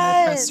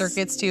in the press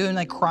circuits too and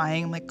like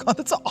crying. I'm like, God,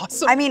 that's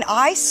awesome. I mean,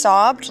 I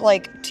sobbed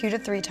like 2 to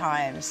 3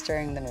 times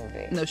during the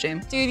movie. No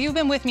shame. Dude, you've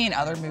been with me in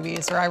other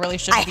movies where I really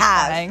shouldn't be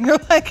crying.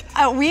 Like,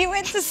 we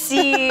went to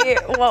see,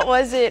 what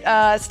was it,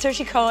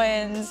 Satoshi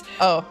Koen's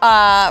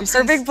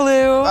Perfect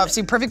Blue.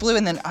 See, Perfect Blue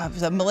and then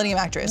the Millennium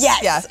Actress.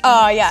 Yes.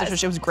 Yeah.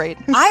 Yes. It was great.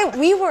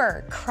 We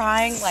were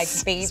crying like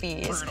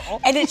babies.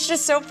 And it's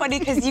just so funny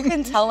because you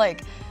can tell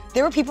like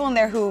there were people in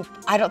there who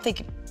I don't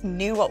think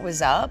knew what was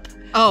up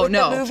with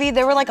the movie.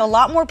 There were like a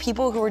lot more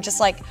people who were just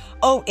like,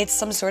 oh, it's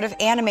some sort of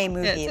anime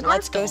movie.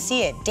 Let's go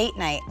see it. Date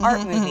night,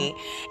 art movie.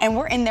 And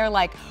we're in there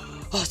like,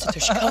 oh,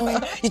 Satoshi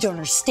Kon, you don't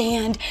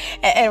understand.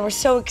 And we're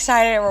so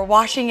excited and we're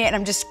watching it and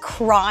I'm just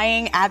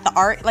crying at the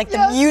art. Like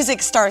the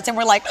music starts and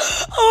we're like,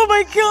 oh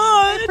my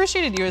God. I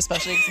appreciated you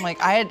especially because I'm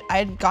like, I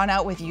had gone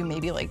out with you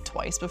maybe like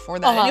twice before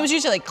that. And it was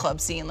usually like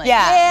club scene. Like,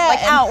 like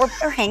out,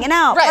 we're hanging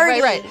out.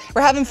 Right.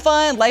 We're having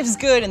fun, life's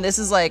good. And this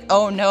is like,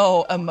 oh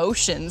no,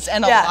 emotions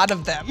and a lot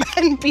of them.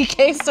 And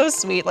BK's so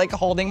sweet, like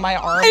holding my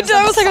arm. I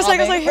was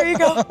like, here you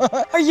go.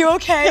 Are you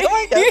okay?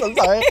 Yes, I'm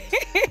sorry.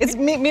 It's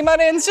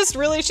Mimaren's just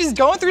really, she's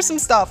going through some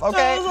stuff,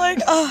 okay? I was like,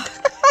 oh.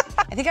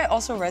 I think I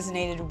also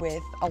resonated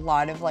with a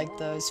lot of like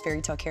those fairy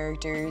tale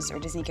characters or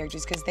Disney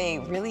characters because they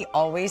really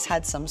always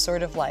had some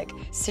sort of like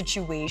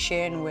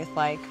situation with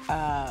like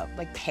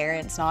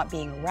parents not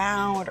being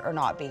around or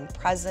not being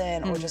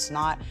present or just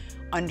not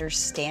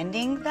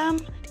understanding them.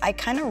 I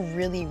kind of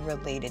really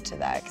related to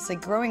that because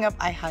like growing up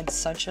I had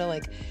such a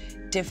like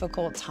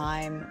difficult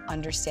time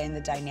understanding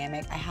the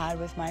dynamic I had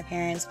with my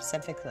parents,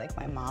 specifically like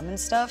my mom and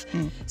stuff.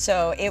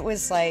 So it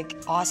was like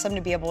awesome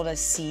to be able to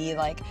see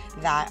like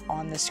that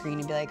on the screen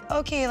and be like,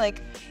 okay,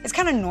 like it's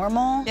kind of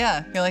normal.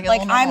 Yeah, you're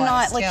like I'm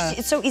not like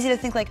it's so easy to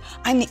think like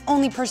I'm the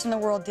only person in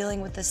the world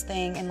dealing with this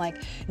thing and like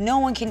no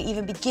one can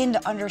even begin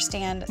to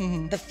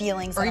understand the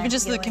feelings. Or even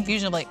just the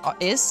confusion of like,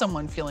 is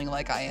someone feeling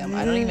like I am?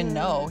 I don't even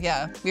know.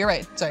 Yeah, you're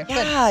right. Sorry.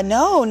 Yeah,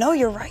 no,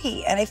 you're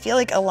right. And I feel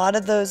like a lot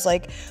of those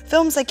like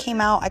films that came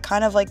out, I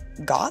kind of like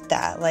got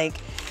that. Like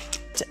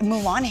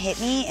Mulan hit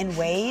me in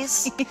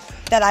ways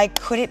that I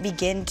couldn't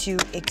begin to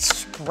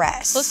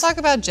express. Let's talk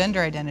about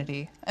gender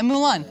identity and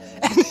Mulan.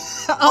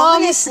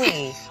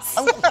 Honestly,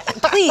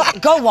 please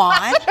go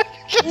on.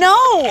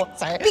 No,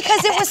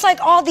 because it was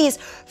like all these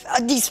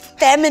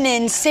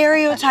feminine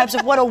stereotypes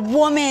of what a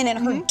woman and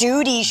her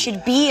duty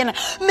should be. And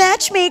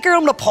matchmaker,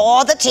 I'm gonna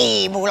pour the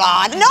tea,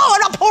 Mulan. No,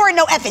 I'm not pouring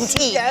no effing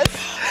tea. Yes.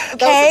 Okay.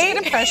 That was a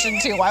good impression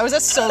too. Why was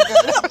that so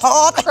good?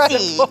 Pour the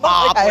tea.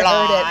 Like, I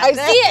heard it. I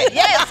see it.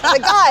 Yes. Oh my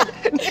God.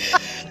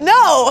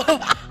 No,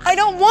 I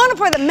don't want to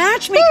pour the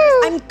matchmakers.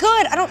 I'm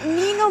good. I don't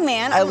need no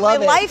man. I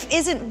love it. My life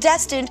isn't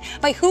destined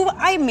by who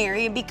I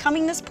marry and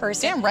becoming this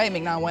person. Damn right,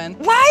 Ming-Na Wen.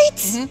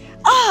 Right?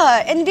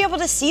 And be able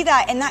to see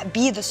that and that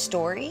be the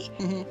story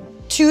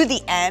to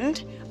the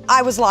end,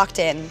 I was locked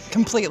in.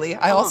 Completely.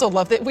 I also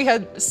love that we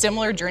had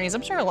similar journeys.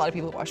 I'm sure a lot of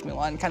people who watched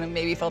Mulan kind of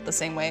maybe felt the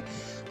same way.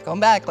 Going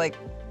back, like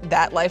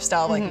that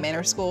lifestyle, like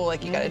manner school,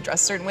 like you gotta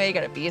dress a certain way, you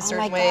gotta be a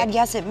certain way. Oh my God,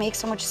 yes, it makes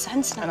so much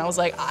sense now. And I was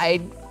like,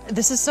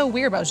 this is so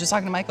weird, but I was just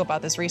talking to Michael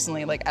about this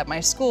recently. Like at my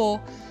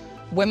school,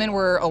 women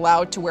were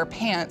allowed to wear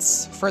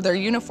pants for their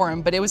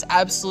uniform, but it was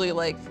absolutely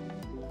like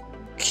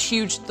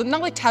huge,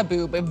 not like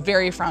taboo, but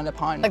very frowned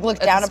upon. Like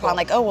looked down upon,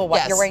 like, oh, well,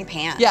 what, you're wearing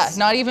pants. Yeah,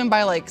 not even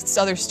by like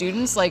other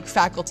students, like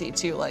faculty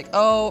too. Like,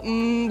 oh,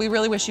 we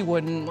really wish you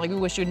wouldn't. Like, we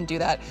wish you wouldn't do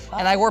that.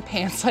 And I wore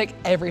pants like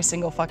every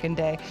single fucking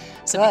day.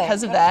 So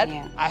because of that,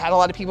 I had a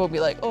lot of people be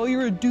like, oh,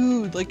 you're a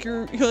dude. Like,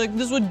 you're like,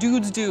 this is what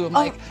dudes do. I'm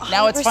like,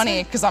 now it's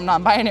funny because I'm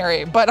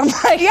non-binary, but I'm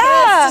like, it's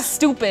just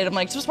stupid. I'm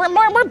like, just wear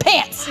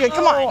pants. Like,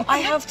 come on. I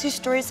have 2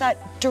 stories that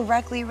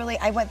directly relate.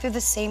 I went through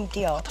the same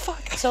deal. What the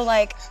fuck? So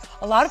like,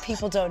 A lot of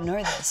people don't know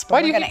this, but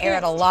Why do we're you going to hate air it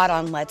a parents? lot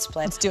on Let's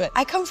Play. Let's do it.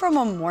 I come from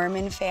a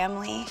Mormon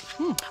family.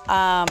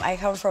 I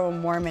come from a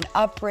Mormon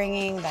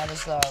upbringing. That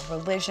is a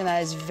religion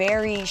that is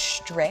very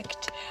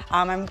strict.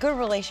 I'm in good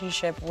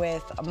relationship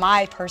with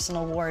my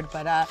personal ward,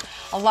 but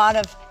a lot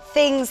of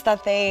things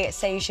that they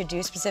say you should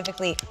do,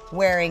 specifically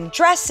wearing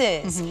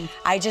dresses.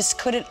 I just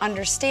couldn't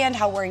understand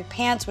how wearing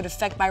pants would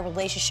affect my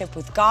relationship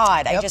with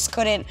God. I just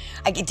couldn't,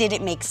 it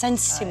didn't make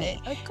sense to me.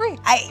 I agree.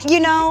 You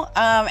know.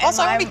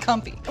 Also, I want to be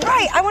comfy.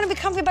 Right, I want to be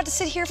comfy, about to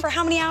sit here for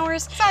how many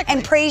hours? Exactly.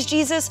 And praise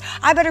Jesus.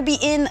 I better be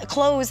in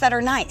clothes that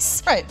are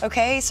nice. Right.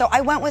 Okay, so I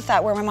went with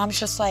that, where my mom's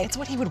just like, It's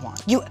what he would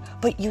want.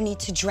 but you need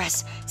to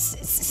dress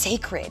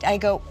sacred. I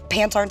go,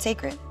 pants aren't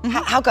sacred?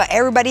 How come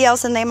everybody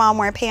else and their mom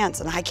wear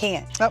pants and I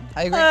can't? Oh,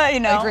 I agree. You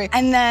know. I agree.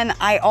 And then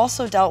I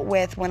also dealt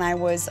with, when I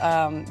was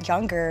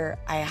younger,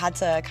 I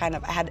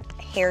had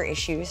hair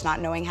issues,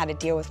 not knowing how to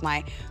deal with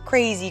my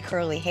crazy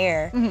curly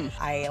hair.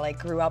 I like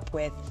grew up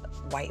with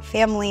white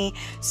family,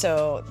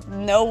 so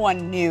no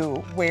one knew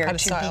where How to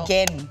to style.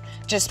 begin,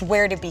 just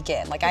where to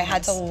begin. Like I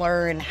had to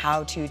learn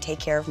how to take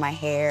care of my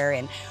hair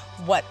and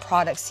what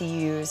products to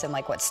use and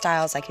like what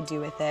styles I could do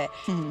with it.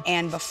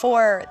 And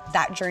before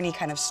that journey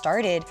kind of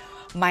started,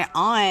 my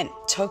aunt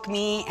took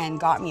me and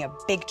got me a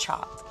big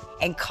chop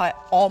and cut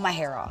all my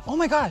hair off. Oh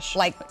my gosh.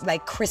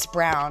 Like Chris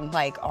Brown,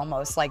 like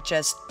almost like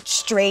just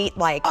straight,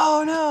 like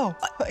Oh no.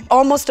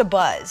 almost a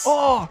buzz.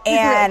 Oh,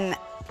 and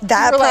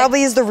that were like,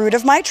 probably is the root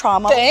of my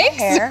trauma with "Thanks?"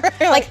 my hair.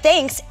 Like,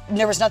 thanks.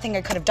 There was nothing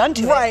I could have done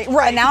to Right, it.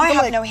 right. And now I But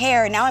have like- no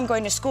hair, and now I'm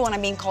going to school and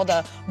I'm being called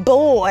a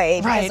boy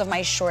because Right. of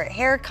my short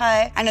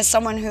haircut. And as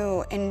someone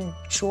who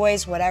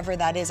enjoys whatever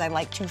that is, I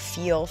like to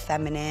feel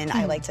feminine.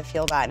 I like to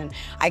feel that. And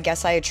I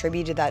guess I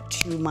attributed that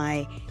to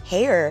my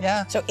hair.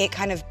 Yeah. So it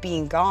kind of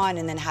being gone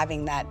and then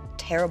having that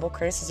terrible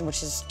criticism,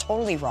 which is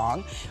totally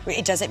wrong.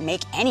 It doesn't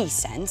make any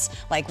sense.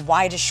 Like,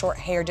 why does short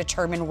hair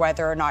determine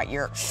whether or not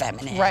you're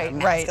feminine? or Right.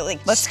 masculine?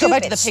 Like, Let's go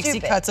back to the stupid, pixie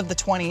stupid. cuts of the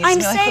 20s. I'm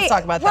Let's saying-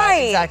 talk about that.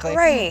 right, Exactly.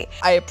 right.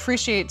 I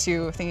appreciate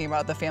too thinking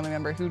about the family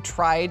member who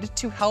tried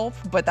to help,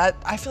 but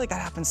I feel like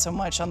that happens so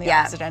much on the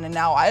Yeah. opposite end. And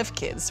now I have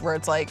kids where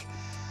it's like,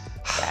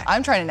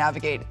 I'm trying to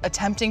navigate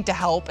attempting to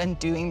help and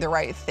doing the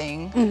right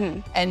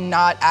thing and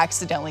not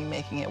accidentally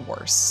making it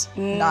worse,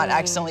 not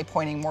accidentally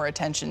pointing more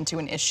attention to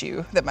an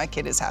issue that my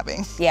kid is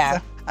having. Yeah.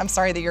 So, I'm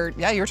sorry that you're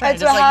trying That's to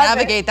just what like happened.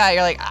 navigate that.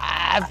 You're like,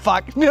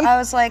 fuck.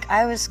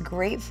 I was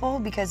grateful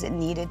because it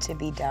needed to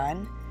be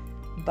done,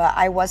 but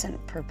I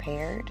wasn't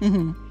prepared.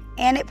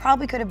 And it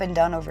probably could have been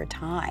done over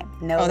time,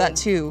 knowing that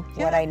too.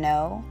 what I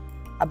know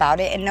about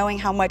it and knowing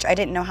how much, I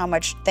didn't know how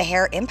much the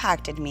hair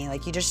impacted me.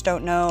 Like, you just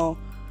don't know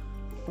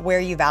where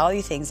you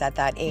value things at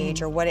that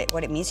age or what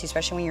it means to you,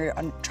 especially when you're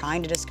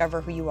trying to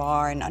discover who you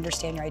are and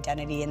understand your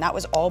identity. And that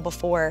was all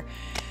before,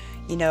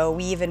 you know,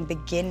 we even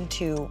begin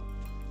to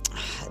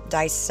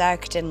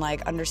dissect and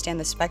like understand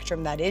the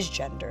spectrum that is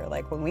gender.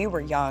 Like, when we were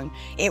young,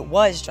 it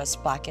was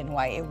just black and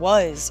white. It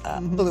was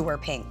blue or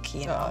pink,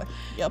 you know.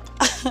 Yep.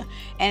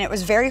 And it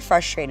was very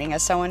frustrating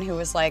as someone who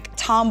was like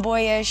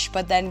tomboyish,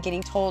 but then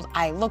getting told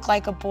I look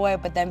like a boy,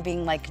 but then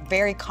being like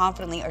very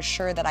confidently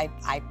assured that I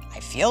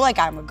feel like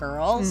I'm a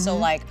girl. So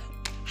like,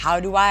 how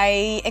do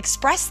I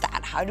express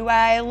that? How do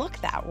I look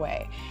that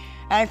way?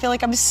 And I feel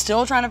like I'm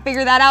still trying to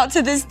figure that out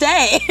to this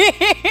day.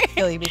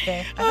 Feel you,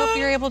 BK. I hope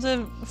you're able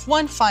to,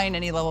 one, find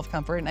any level of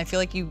comfort, and I feel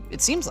like it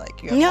seems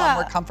like you have a lot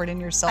more comfort in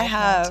yourself I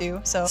have. now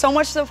too. So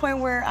much to the point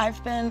where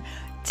I've been,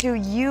 to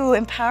you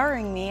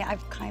empowering me,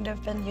 I've kind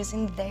of been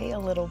using they a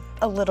little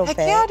Heck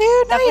bit. yeah,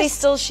 dude, Definitely nice.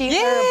 still she,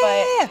 Yeah.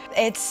 her,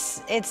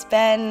 but it's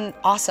been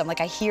awesome. Like,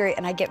 I hear it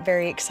and I get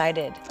very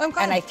excited. I'm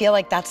glad. And I feel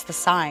like that's the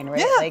sign, right?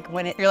 Yeah. Like,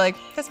 when it, you're like,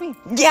 that's me.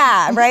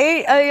 yeah,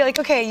 right? You're like,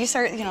 okay, you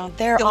start, you know,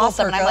 they're Get a little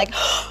awesome. And perk I'm up.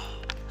 like,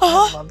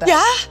 I love that.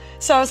 yeah.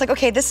 So I was like,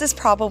 okay, this is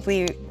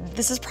probably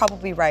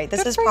right.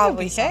 This Good is for you,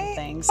 probably BK.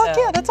 something. Fuck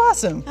so. yeah, that's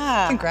awesome.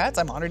 Yeah. Congrats,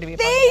 I'm honored to be a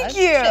part of Thank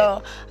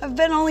that. you. I've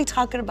been only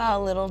talking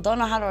about a little. Don't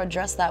know how to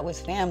address that with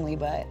family,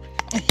 but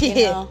you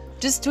know,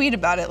 Just tweet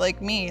about it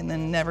like me and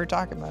then never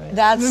talk about it.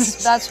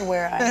 that's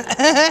where I'm at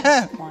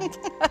this point.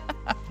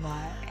 But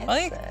it's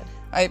Like, good.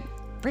 I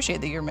appreciate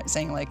that you're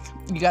saying like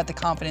you got the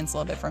confidence a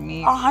little bit from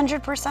me.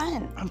 100%.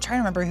 I'm trying to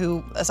remember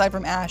who, aside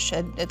from Ash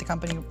at the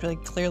company, really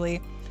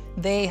clearly,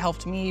 they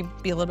helped me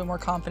be a little bit more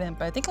confident.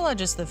 But I think a lot of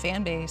just the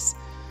fan base,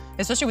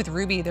 especially with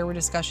RWBY, there were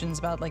discussions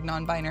about like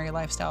non-binary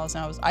lifestyles,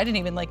 and I didn't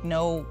even like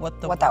know what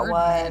the What word that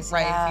was,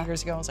 meant, right? yeah. A few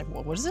years ago, I was like,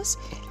 well, what is this?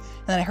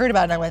 And then I heard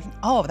about it, and I went,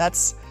 oh,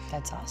 that's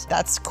That's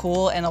awesome.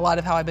 cool, and a lot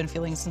of how I've been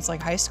feeling since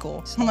like high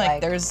school. I'm like,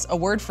 like- there's a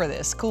word for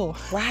this, cool.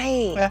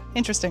 Right. Yeah,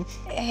 interesting.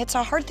 It's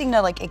a hard thing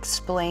to like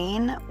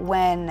explain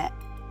when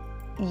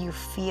you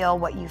feel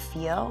what you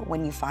feel,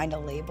 when you find a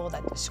label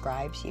that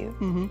describes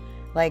you.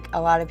 Like,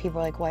 a lot of people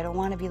are like, well, I don't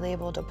want to be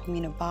labeled, don't put me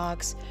in a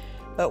box.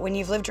 But when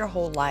you've lived your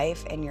whole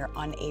life and you're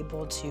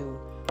unable to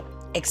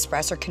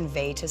express or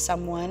convey to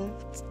someone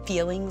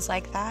feelings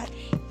like that,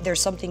 there's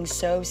something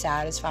so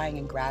satisfying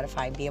and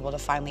gratifying to be able to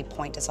finally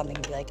point to something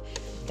and be like,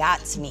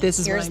 that's me. This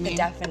is what Here's I the mean.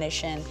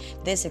 definition.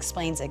 This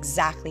explains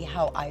exactly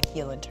how I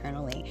feel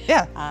internally.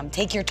 Yeah.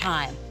 Take your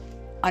time.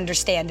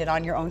 understand it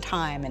on your own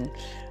time and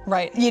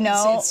Right. You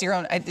know? It's your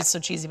own, it's so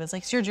cheesy, but it's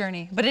like, it's your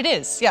journey. But it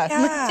is, yeah.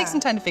 Yeah. Take some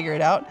time to figure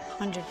it out.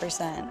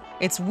 100%.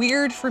 It's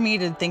weird for me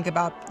to think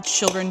about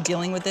children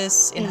dealing with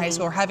this in high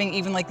school or having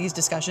even like these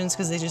discussions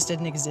because they just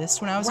didn't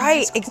exist when I was in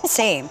high school.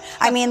 Same.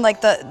 I mean,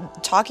 like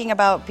talking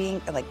about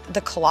being like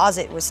the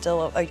closet was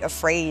still a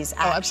phrase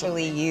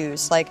actually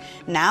used. Like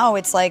now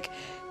it's like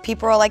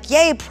people are like,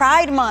 yay,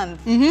 Pride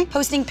Month,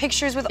 posting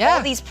pictures with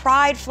all these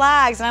Pride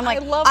flags. And I'm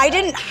like, I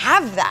didn't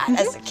have that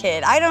as a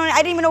kid. I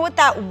didn't even know what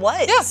that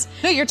was. Yeah,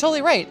 no, you're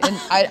totally right.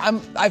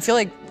 And I feel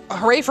like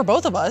hooray for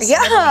both of us.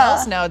 Yeah. Everyone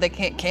else now that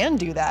can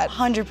do that.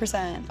 100%.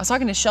 I was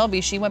talking to Shelby,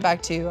 she went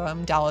back to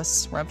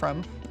Dallas, where I'm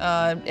from,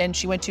 and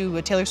she went to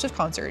a Taylor Swift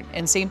concert.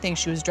 And same thing,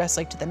 she was dressed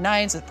like to the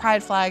nines with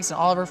pride flags and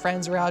all of her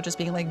friends were out just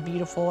being like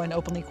beautiful and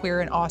openly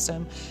queer and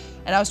awesome.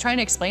 And I was trying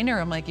to explain to her,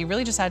 I'm like, you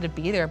really just had to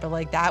be there, but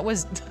like that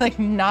was like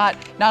not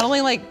only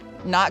like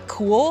not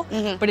cool,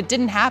 but it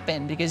didn't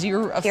happen because you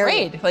were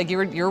afraid. Like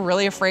you're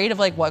really afraid of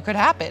like what could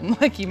happen.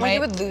 Like you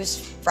would lose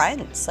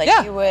friends. Like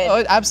yeah, you would.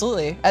 Oh,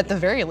 absolutely, at the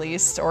very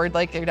least, or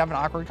like they'd have an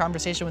awkward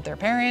conversation with their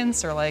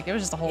parents, or like it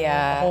was just a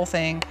whole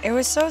thing. It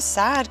was so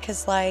sad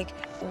because like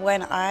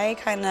when I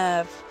kind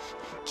of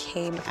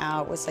came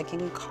out was like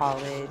in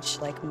college,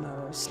 like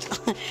most.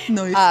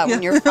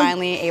 When you're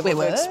finally able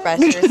to express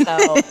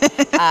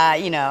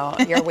yourself, you know,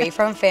 you're away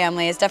from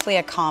family. It's definitely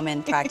a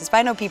common practice, but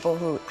I know people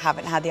who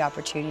haven't had the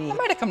opportunity. I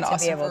might have come to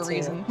Austin for a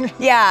reason.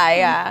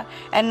 Yeah.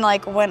 And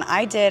like when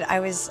I did,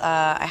 I was,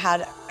 I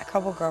had a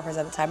couple girlfriends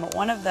at the time, but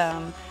one of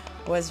them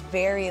was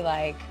very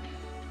like,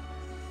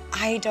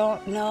 I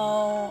don't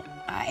know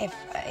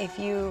if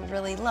you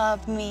really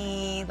love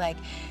me, like,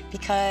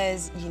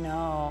 because, you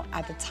know,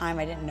 at the time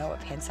I didn't know what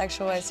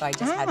pansexual was, so I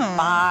just had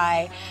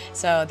bi.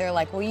 So they're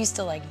like, well, you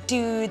still like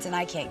dudes and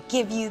I can't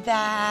give you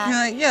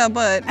that. Yeah,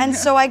 but. And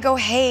so I go,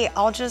 hey,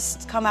 I'll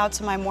just come out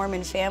to my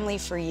Mormon family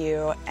for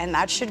you, and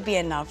that should be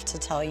enough to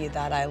tell you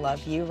that I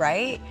love you,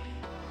 right?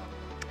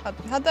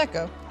 How'd that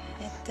go?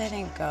 It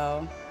didn't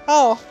go.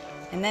 Oh.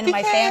 And then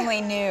my family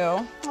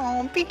knew.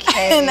 Oh, BK.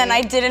 And then I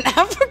didn't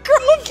have a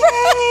girlfriend.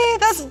 BK,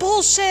 that's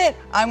bullshit.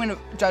 I'm gonna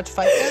have to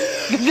fight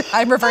them.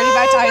 I'm reverting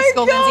back to high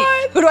school,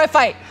 Lindsey. Who do I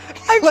fight?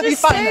 Let me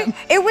find them.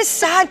 It was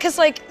sad because,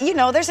 like, you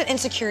know, there's an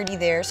insecurity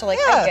there, so like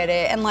I get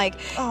it, and like,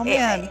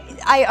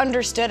 I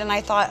understood, and I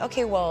thought,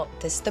 okay, well,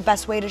 this is the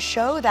best way to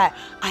show that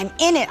I'm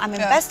in it, I'm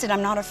invested,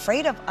 I'm not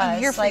afraid of us. I'm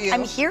here for you.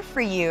 I'm here for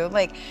you.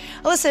 Like,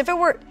 listen,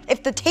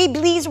 if the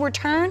tables were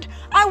turned,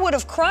 I would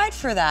have cried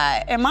for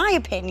that, in my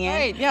opinion.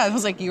 Right? Yeah, it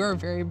was like you were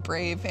very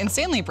brave,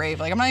 insanely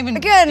brave. Like I'm not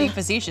even being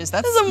facetious.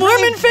 That's this is a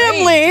Mormon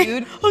family,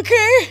 dude.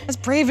 Okay. That's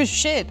brave as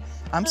shit.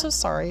 I'm so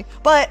sorry.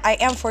 But I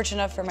am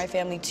fortunate enough for my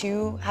family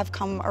to have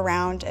come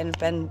around and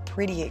been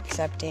pretty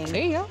accepting.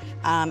 There you go.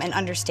 And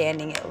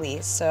understanding at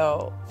least.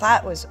 So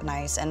that was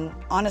nice. And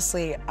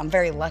honestly, I'm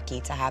very lucky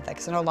to have that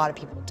because I know a lot of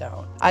people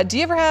don't. Do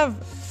you ever have,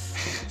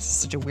 this is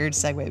such a weird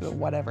segue, but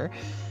whatever.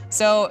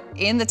 So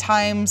in the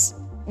times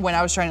when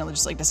I was trying to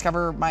just like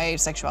discover my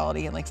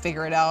sexuality and like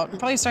figure it out,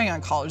 probably starting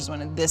on college is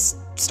when this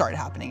started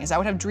happening, is I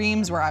would have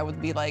dreams where I would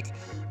be like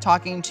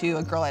talking to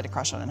a girl I had a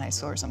crush on in high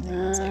school or something.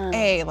 And I was like,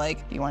 hey,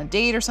 like, you want to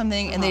date or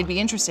something? And they'd be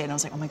interested. And I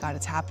was like, oh my God,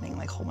 it's happening.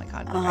 Like, oh my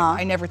God,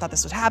 I never thought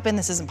this would happen.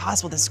 This isn't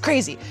possible. This is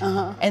crazy.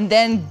 And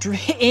then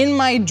in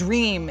my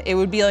dream, it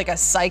would be like a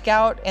psych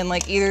out, and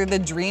like either the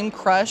dream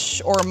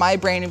crush or my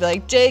brain would be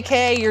like,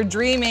 JK, you're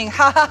dreaming,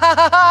 ha ha ha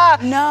ha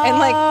ha. No. And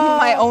like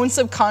my own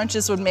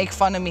subconscious would make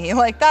fun of me.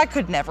 Like that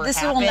could never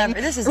happen.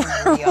 This isn't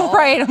real.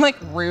 Right, I'm like,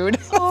 rude.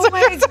 Oh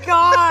my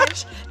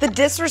gosh. The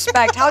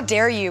disrespect, how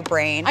dare you,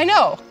 brain? I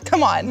know,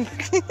 come on.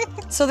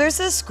 So there's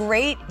this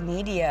great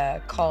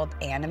media called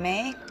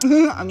anime,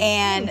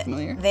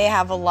 and they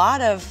have a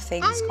lot of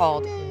things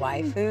called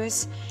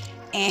waifus,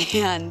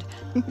 and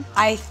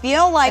I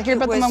feel like it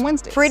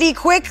was pretty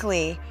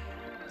quickly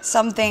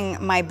something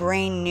my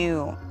brain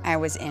knew I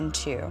was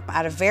into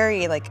at a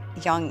very like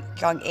young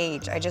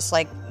age. I just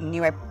like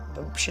knew I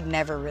should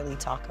never really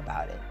talk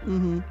about it,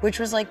 which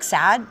was like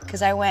sad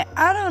because I went,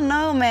 I don't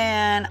know,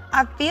 man.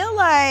 I feel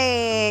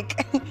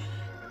like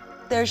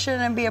there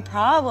shouldn't be a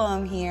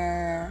problem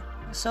here.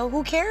 So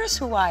who cares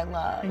who I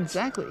love?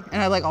 Exactly.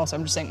 And I like also,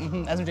 I'm just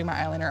saying, as I'm doing my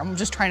eyeliner, I'm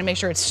just trying to make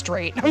sure it's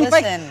straight. I'm Listen.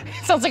 Like,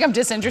 it sounds like I'm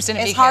disinterested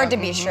in It's hard to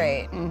be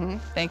straight.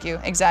 Thank you.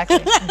 Exactly.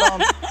 Boom.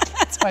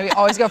 That's why we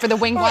always go for the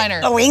winged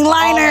liner. The wing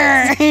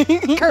liner.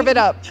 Curve it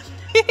up.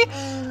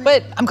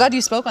 But I'm glad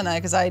you spoke on that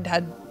because I'd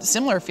had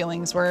similar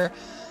feelings where,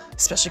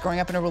 especially growing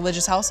up in a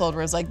religious household,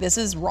 where it's like, this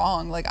is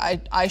wrong. Like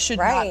I should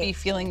not be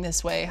feeling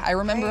this way. I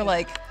remember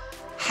like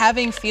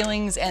having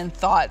feelings and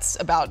thoughts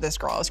about this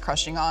girl I was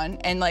crushing on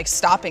and like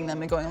stopping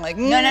them and going like,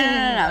 no,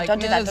 like, don't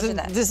do that, don't do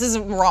that. This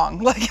isn't wrong.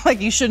 Like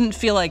you shouldn't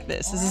feel like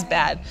this. This is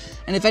bad.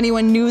 And if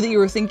anyone knew that you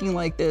were thinking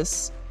like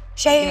this,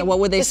 Shay, you know, what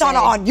would they say? It's not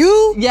on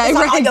you. Yeah, it's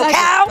right, on your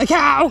cow. A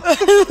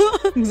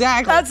cow.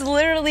 Exactly. That's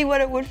literally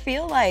what it would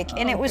feel like.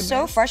 And it was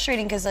so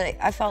frustrating because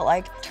I felt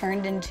like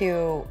turned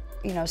into,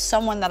 you know,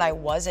 someone that I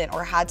wasn't,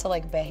 or had to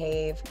like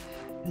behave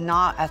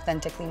not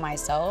authentically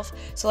myself.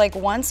 So like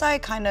once I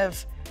kind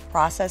of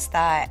processed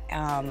that,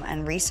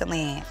 and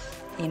recently,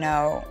 you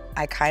know,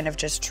 I kind of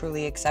just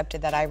truly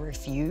accepted that I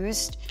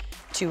refused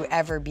to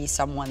ever be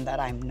someone that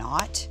I'm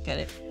not. Get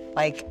it?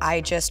 Like,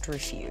 I just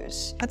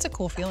refuse. That's a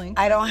cool feeling.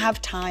 I don't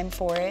have time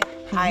for it.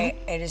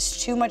 It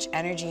is too much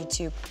energy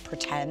to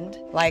pretend.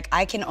 Like,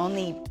 I can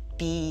only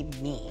be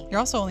me. You're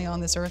also only on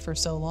this earth for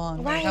so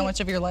long. Right. Like, how much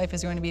of your life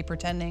is going to be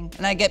pretending?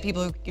 And I get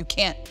people who you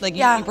can't, like,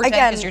 Yeah, you pretend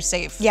again, because you're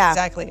safe. Yeah.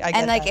 Exactly, I get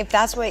And like, that. if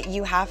that's what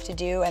you have to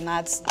do and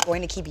that's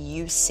going to keep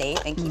you safe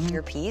and keep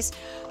your peace,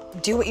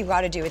 do what you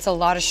gotta do. It's a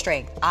lot of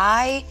strength.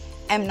 I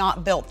am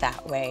not built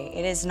that way.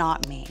 It is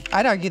not me.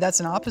 I'd argue that's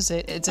an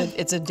opposite. It's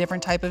a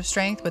different type of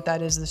strength, but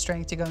that is the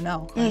strength to go,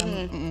 no. I'm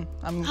gonna be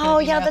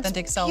my that's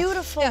authentic self.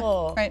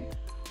 beautiful. Yeah, right.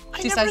 I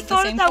Two never sides of the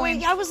thought same it that coin.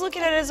 way. I was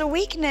looking at it as a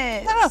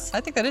weakness. No,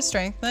 I think that is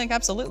strength. Like,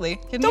 absolutely.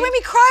 Kidding Don't me? make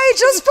me cry.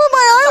 Just put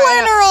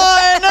my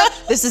eyeliner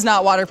on. This is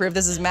not waterproof.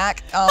 This is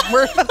MAC.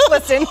 We're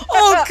listen.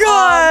 Oh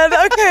God.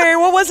 Okay.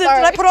 What was it?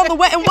 Did I put on the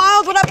Wet and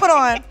Wild? What did I put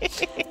on?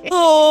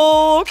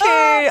 Oh,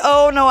 okay.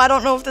 Oh no, I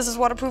don't know if this is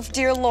waterproof.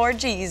 Dear Lord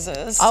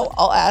Jesus.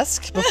 I'll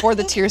ask before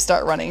the tears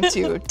start running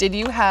too. Did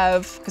you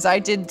have, because I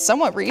did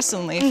somewhat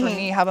recently for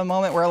me, have a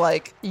moment where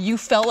like you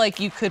felt like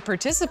you could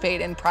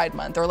participate in Pride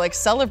Month or like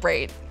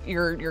celebrate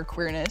your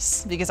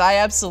queerness? Because I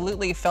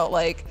absolutely felt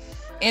like,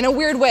 in a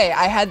weird way,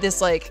 I had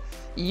this like,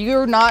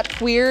 you're not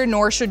queer,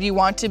 nor should you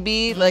want to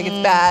be, like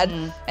it's bad.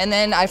 And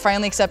then I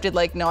finally accepted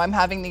like, no, I'm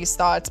having these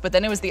thoughts, but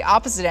then it was the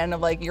opposite end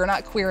of like, you're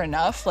not queer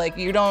enough, like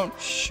you don't,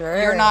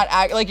 you're not,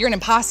 like you're an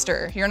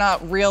imposter. You're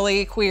not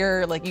really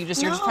queer, like you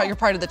just, you're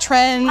part of the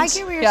trend. I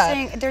get what you're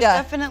saying. There's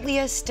definitely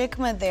a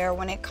stigma there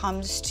when it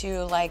comes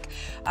to like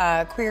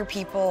queer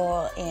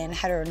people in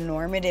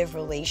heteronormative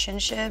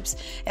relationships.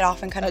 It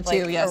often kind of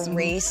like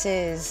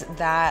erases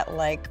that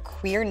like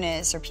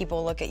queerness, or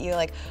people look at you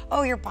like,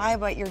 oh, you're bi,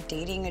 but you're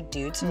dating a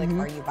dude. So like,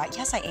 are you bi?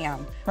 Yes, I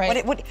am.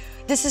 Right. What?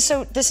 This is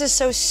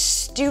so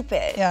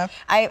stupid. Yeah.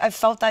 I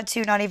felt that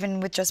too, not even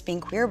with just being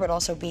queer, but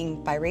also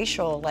being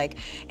biracial. Like,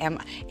 I'm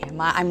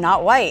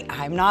not white.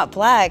 I'm not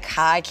black.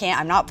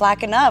 I'm not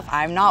black enough.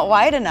 I'm not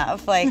white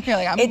enough. Like, you're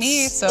like, I'm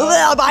me, so.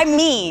 I'm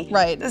me.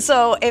 Right.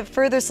 So it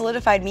further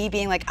solidified me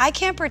being like, I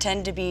can't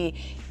pretend to be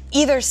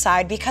either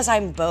side because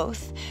I'm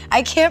both.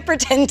 I can't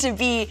pretend to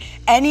be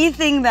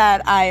anything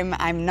that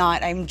I'm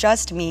not. I'm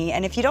just me.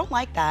 And if you don't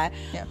like that,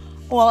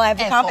 well, I have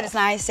the confidence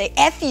now. I say,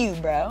 F you,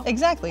 bro.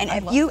 Exactly. And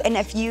F you, and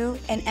F you,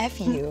 and F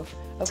you.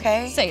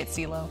 Okay? Say it,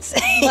 CeeLo.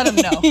 Let them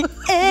know.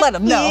 Let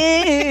them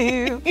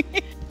know.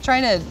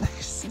 Trying to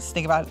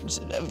think about,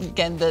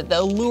 again, the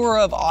allure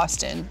of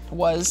Austin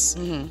was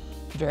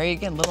very,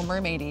 again, Little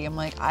Mermaidy. I'm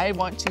like, I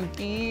want to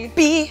be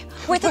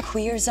where the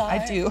queers are.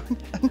 I do.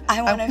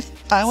 I want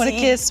to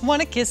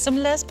want to kiss some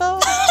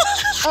lesbos.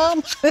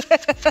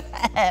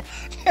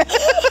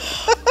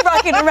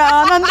 Rocking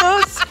around on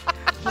those,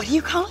 what do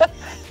you call it?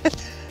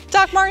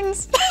 Doc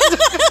Martens.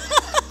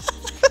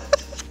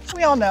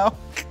 We all know.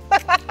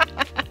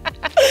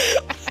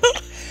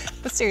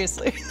 But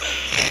seriously,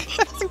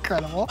 that's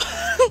incredible.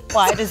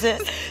 Why does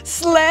it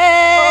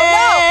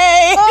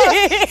slay?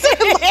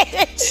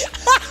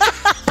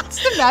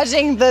 Just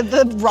imagining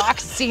the rock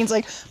scenes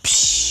like,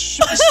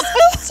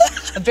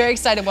 a very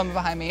excited woman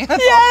behind me.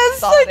 That's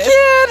yes, all I it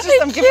is.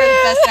 can't. I'm giving her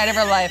the best night of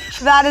her life.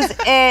 That is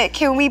it.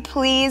 Can we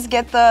please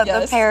get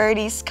the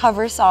parody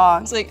cover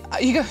song? It's like,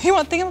 you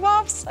want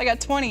thingamabobs? I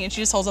got 20, and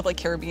she just holds up like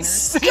carabiners.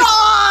 Stop!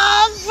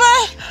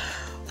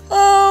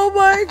 Oh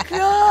my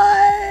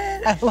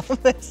God. I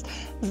love this.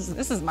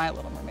 This is my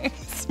Little Mermaid.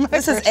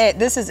 This is it.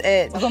 This is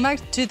it. Going back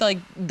to like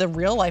the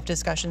real life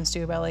discussions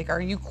too about like, are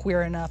you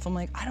queer enough? I'm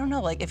like, I don't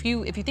know. Like if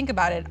you think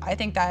about it, I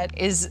think that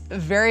is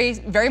very,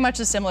 very much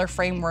a similar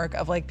framework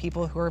of like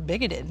people who are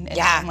bigoted.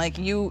 And like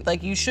you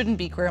shouldn't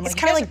be queer. I'm it's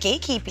like, kind of like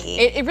gatekeeping.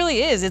 It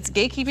really is. It's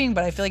gatekeeping,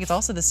 but I feel like it's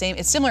also the same.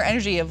 It's similar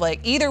energy of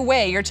like, either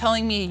way, you're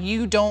telling me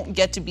you don't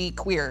get to be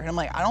queer. And I'm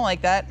like, I don't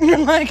like that.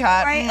 I'm like,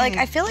 right? Like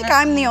I feel like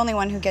I'm the only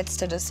one who gets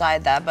to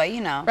decide that, but you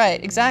know.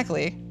 Right,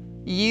 exactly.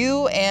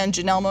 You and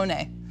Janelle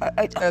Monáe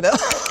are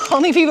the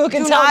only people who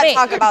can tell me. Do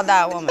not talk about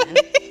that woman.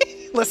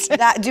 Listen.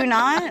 Do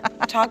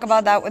not talk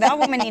about that. That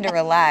woman need to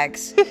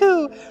relax.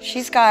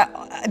 She's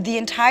got the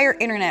entire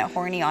internet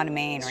horny on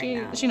main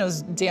right now. She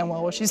knows damn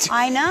well what she's doing.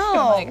 I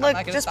know.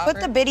 Like, look, just put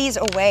the biddies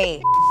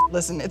away.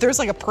 Listen, if there's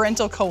like a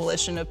parental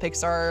coalition of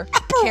Pixar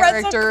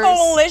Parental characters.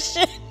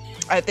 coalition.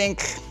 I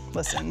think,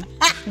 listen,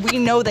 we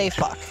know they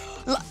fuck.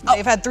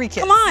 They've had 3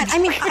 kids. Come on.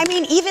 I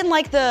mean, even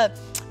like the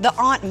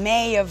Aunt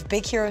May of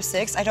Big Hero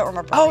 6. I don't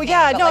remember. Oh her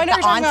yeah, name, no, like I know the what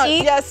you're talking auntie.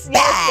 about. Yes,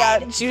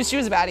 Bad. yeah. She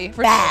was a baddie.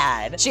 For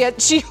Bad. Sure.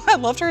 I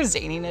loved her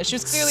zaniness. She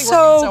was clearly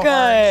So working so good.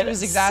 hard. She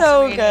was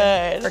exasperated.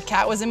 So good. Her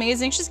cat was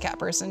amazing. She's a cat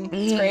person.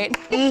 It's great.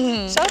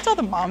 Shout out to all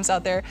the moms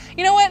out there.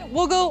 You know what?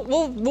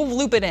 We'll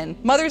loop it in.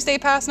 Mother's Day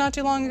passed not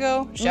too long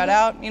ago. Shout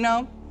out. You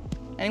know,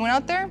 anyone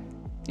out there?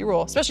 You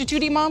rule. Especially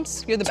 2D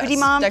moms. You're the best. 2D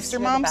moms. Dexter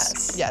you're moms. the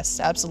best. Yes,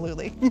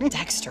 absolutely.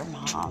 Dexter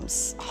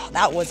moms. Oh,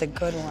 that was a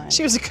good one.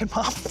 She was a good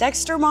mom.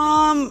 Dexter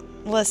mom.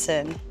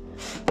 Listen.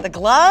 The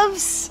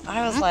gloves?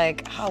 I was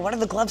like, oh, what are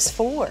the gloves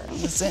for?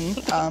 Listen,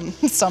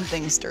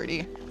 something's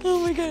dirty. Oh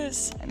my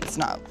goodness. And it's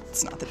not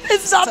the dishes.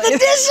 It's not the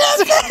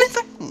dishes!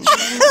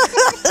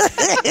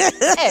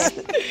 Hey.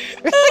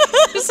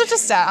 It's such a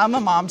sad, I'm a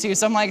mom too,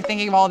 so I'm like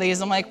thinking of all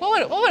these. I'm like,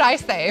 what would I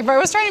say if I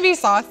was trying to be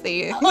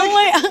saucy? Oh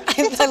my,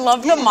 I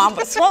love the mom.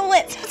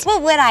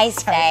 What would I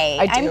say?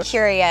 I do. I'm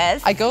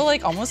curious. I go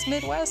like almost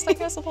Midwest, I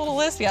guess, with a little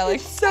list. Yeah, like,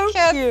 So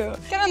yeah,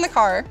 cute. get in the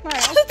car. All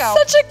right, let's go.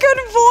 Such a good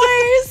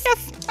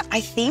voice. I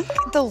think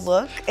the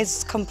look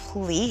is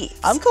complete.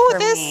 I'm cool with for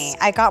this. me.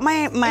 I got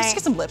my Let's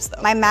get some lips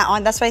though. my mat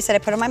on. That's why I said I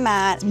put on my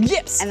mat.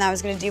 Lips. And I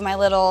was gonna do my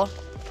little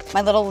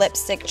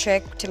lipstick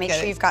trick to make Get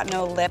sure it. you've got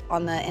no lip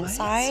on the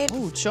inside.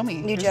 Ooh, show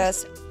me. You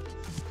just,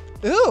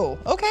 Ooh,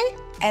 okay.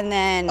 and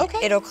then Okay.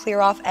 it'll clear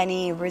off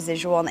any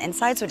residual on the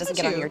inside so it doesn't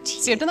get on your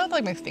teeth. See, I've done that with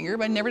like my finger,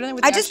 but I've never done it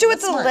with the I just do it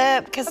actual- with the that's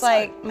lip smart. because That's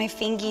like smart. my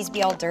fingies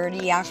be all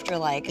dirty after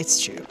like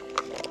It's true.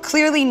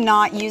 clearly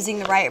not using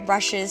the right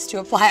brushes to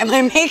apply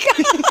my makeup.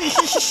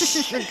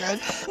 You're good.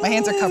 My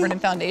hands are covered in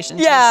foundation.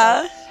 too,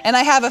 Yeah. so- And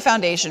I have a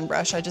foundation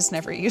brush, I just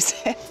never use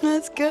it.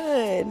 That's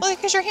good. Well,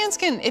 because your hands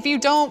can, if you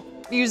don't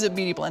use a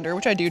beauty blender,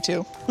 which I do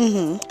too.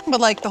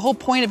 But like the whole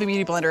point of a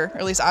beauty blender, or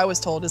at least I was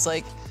told, is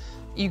like,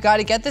 you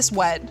gotta get this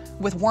wet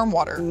with warm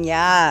water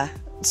Yeah.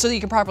 so that you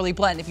can properly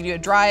blend. If you do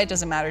it dry, it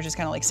doesn't matter, it just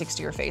kind of like sticks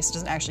to your face. It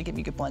doesn't actually give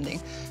you good blending.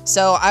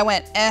 So I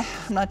went, I'm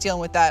not dealing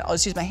with that. I'll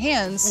just use my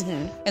hands.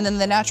 And then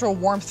the natural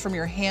warmth from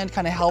your hand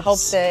kind of helps.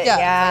 Helps it, right?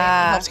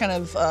 yeah. It helps kind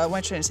of, what am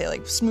I trying to say,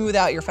 like smooth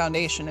out your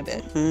foundation a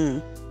bit.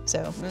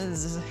 So,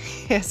 this is,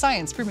 yeah,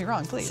 science, prove me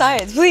wrong, please.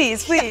 Science,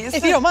 please, please.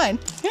 If you don't mind.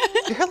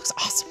 Your hair looks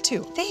awesome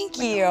too. Thank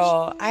you.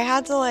 I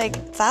had to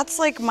like, that's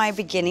like my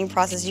beginning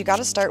process. You got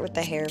to start with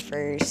the hair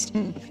first.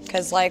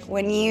 Because like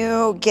when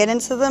you get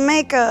into the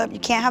makeup, you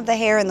can't have the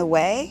hair in the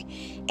way.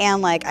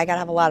 And like, I got to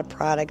have a lot of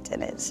product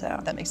in it. So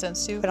That makes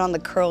sense too. put on the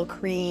curl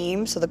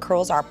cream so the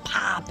curls are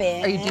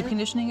popping. Are you deep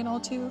conditioning it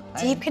all too?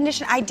 Deep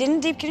condition? I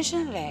didn't deep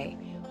condition today.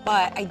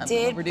 But I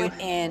did overdue. put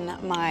in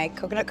my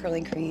coconut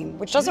curling cream,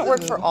 which doesn't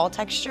work for all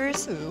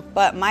textures, Ooh.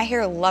 but my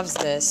hair loves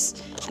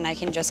this, and I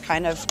can just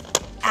kind of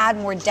add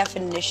more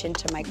definition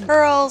to my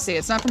curls. See,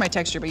 it's not for my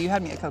texture, but you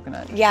had me at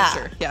coconut. for Yeah.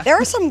 sure. Yeah. There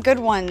are some good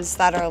ones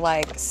that are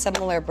like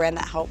similar brand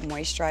that help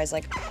moisturize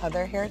like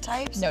other hair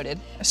types. Noted.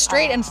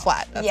 Straight and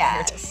flat. That's my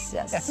hair type. Yes,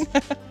 yes.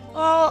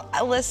 Well,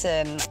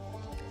 listen,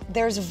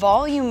 there's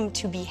volume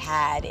to be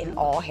had in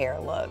all hair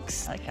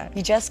looks. I like that.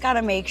 You just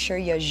gotta make sure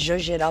you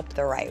zhuzh it up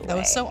the right way. That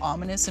was so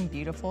ominous and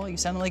beautiful. You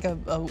sounded like a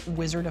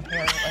wizard of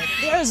hair.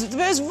 Like,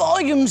 there's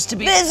volumes to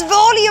be. There's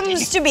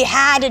volumes to be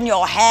had in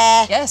your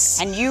hair. Yes.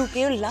 And you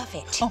will love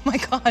it. Oh my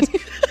God.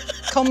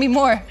 Comb me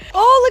more.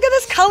 Oh, look at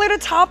this color to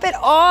top it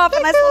off. A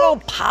nice little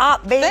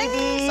pop, baby.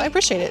 Thanks. I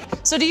appreciate it.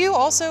 So do you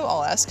also,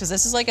 I'll ask, because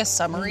this is like a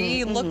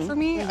summery look for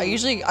me.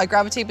 I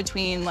gravitate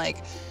between like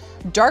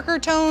darker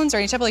tones or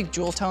any type of like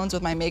jewel tones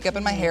with my makeup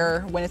and my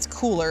hair when it's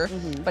cooler.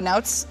 But now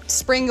it's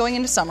spring going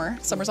into summer.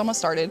 Summer's almost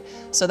started.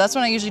 So that's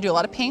when I usually do a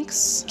lot of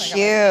pinks. I got Cute.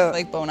 my,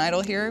 like Bone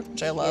Idol here,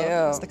 which I love. Cute.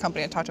 It's the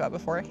company I talked about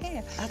before.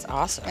 Yeah. That's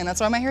awesome. And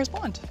that's why my hair is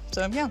blonde.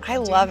 So yeah. I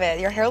love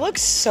it. Your hair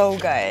looks so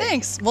good.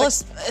 Thanks. Well,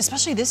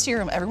 especially this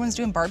year, everyone's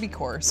doing Barbie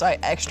core, so I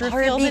extra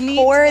feel the need.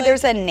 Barbie-core, to, like-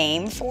 there's a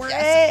name for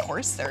Yes, it. of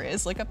course there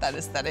is. Look up that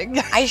aesthetic.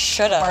 I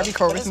should have. Barbie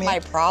core What with is me. my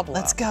problem?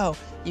 Let's go.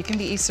 You can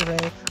be Issa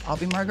Rae. I'll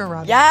be Margot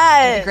Robbie.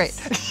 Yes. It'll be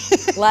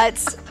great.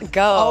 Let's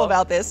go. All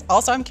about this.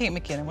 Also, I'm Kate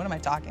McKinnon. What am I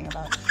talking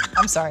about?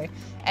 I'm sorry.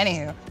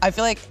 Anywho, I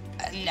feel like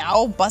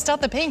now bust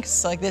out the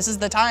pinks. Like this is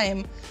the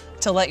time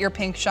to let your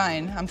pink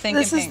shine. I'm thinking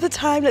This is pink. the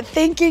time to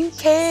thinking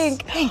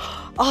pink. Pink.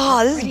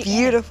 Oh, this is Pretty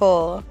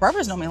beautiful.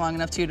 Barbara's known me long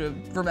enough too to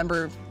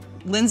remember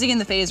Lindsey in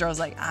the phase where I was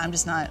like, I'm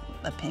just not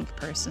a pink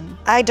person.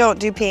 I don't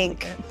do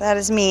pink. That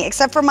is me,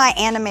 except for my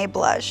anime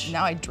blush.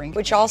 Now I drink.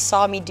 Which y'all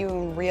saw me do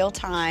in real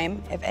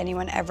time. If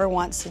anyone ever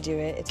wants to do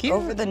it, it's Cute.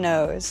 over the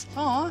nose.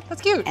 Aw,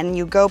 that's cute. And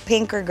you go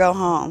pink or go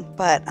home.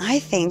 But I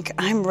think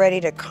I'm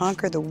ready to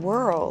conquer the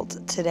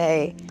world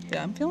today.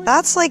 Yeah, I'm feeling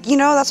That's like, you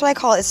know, that's what I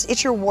call it.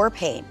 It's your war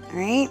paint, all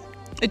right?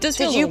 it. Does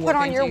feel Did a you little put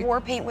war on your painty.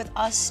 war paint with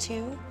us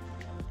too?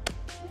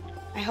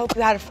 I hope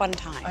you had a fun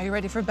time. Are you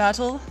ready for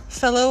battle,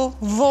 fellow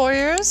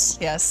warriors?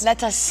 Yes.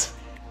 Let us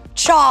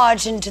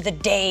charge into the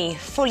day,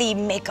 fully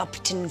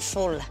make-upped in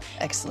full.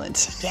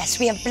 Excellent. Yes,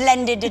 we have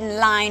blended and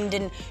lined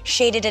and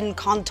shaded and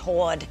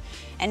contoured.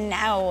 And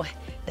now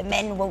the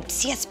men won't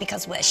see us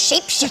because we're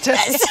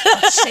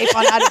shapeshifters. Shape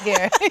on out of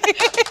here.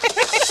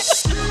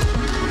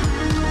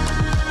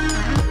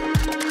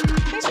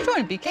 Thanks for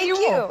joining, BK. Thank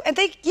you. And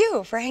thank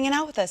you for hanging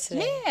out with us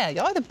today. Yeah,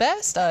 y'all are the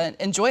best.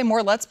 Enjoy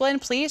more Let's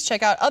Blend. Please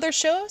check out other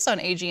shows on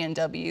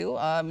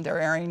AGNW. They're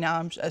airing now,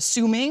 I'm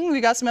assuming.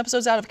 We got some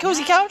episodes out of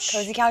Cozy Couch.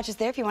 Cozy Couch is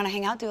there if you want to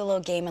hang out, do a little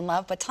game and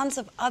love, but tons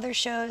of other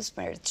shows,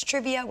 whether it's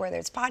trivia, whether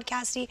it's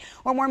podcasty,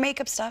 or more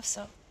makeup stuff,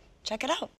 so check it out.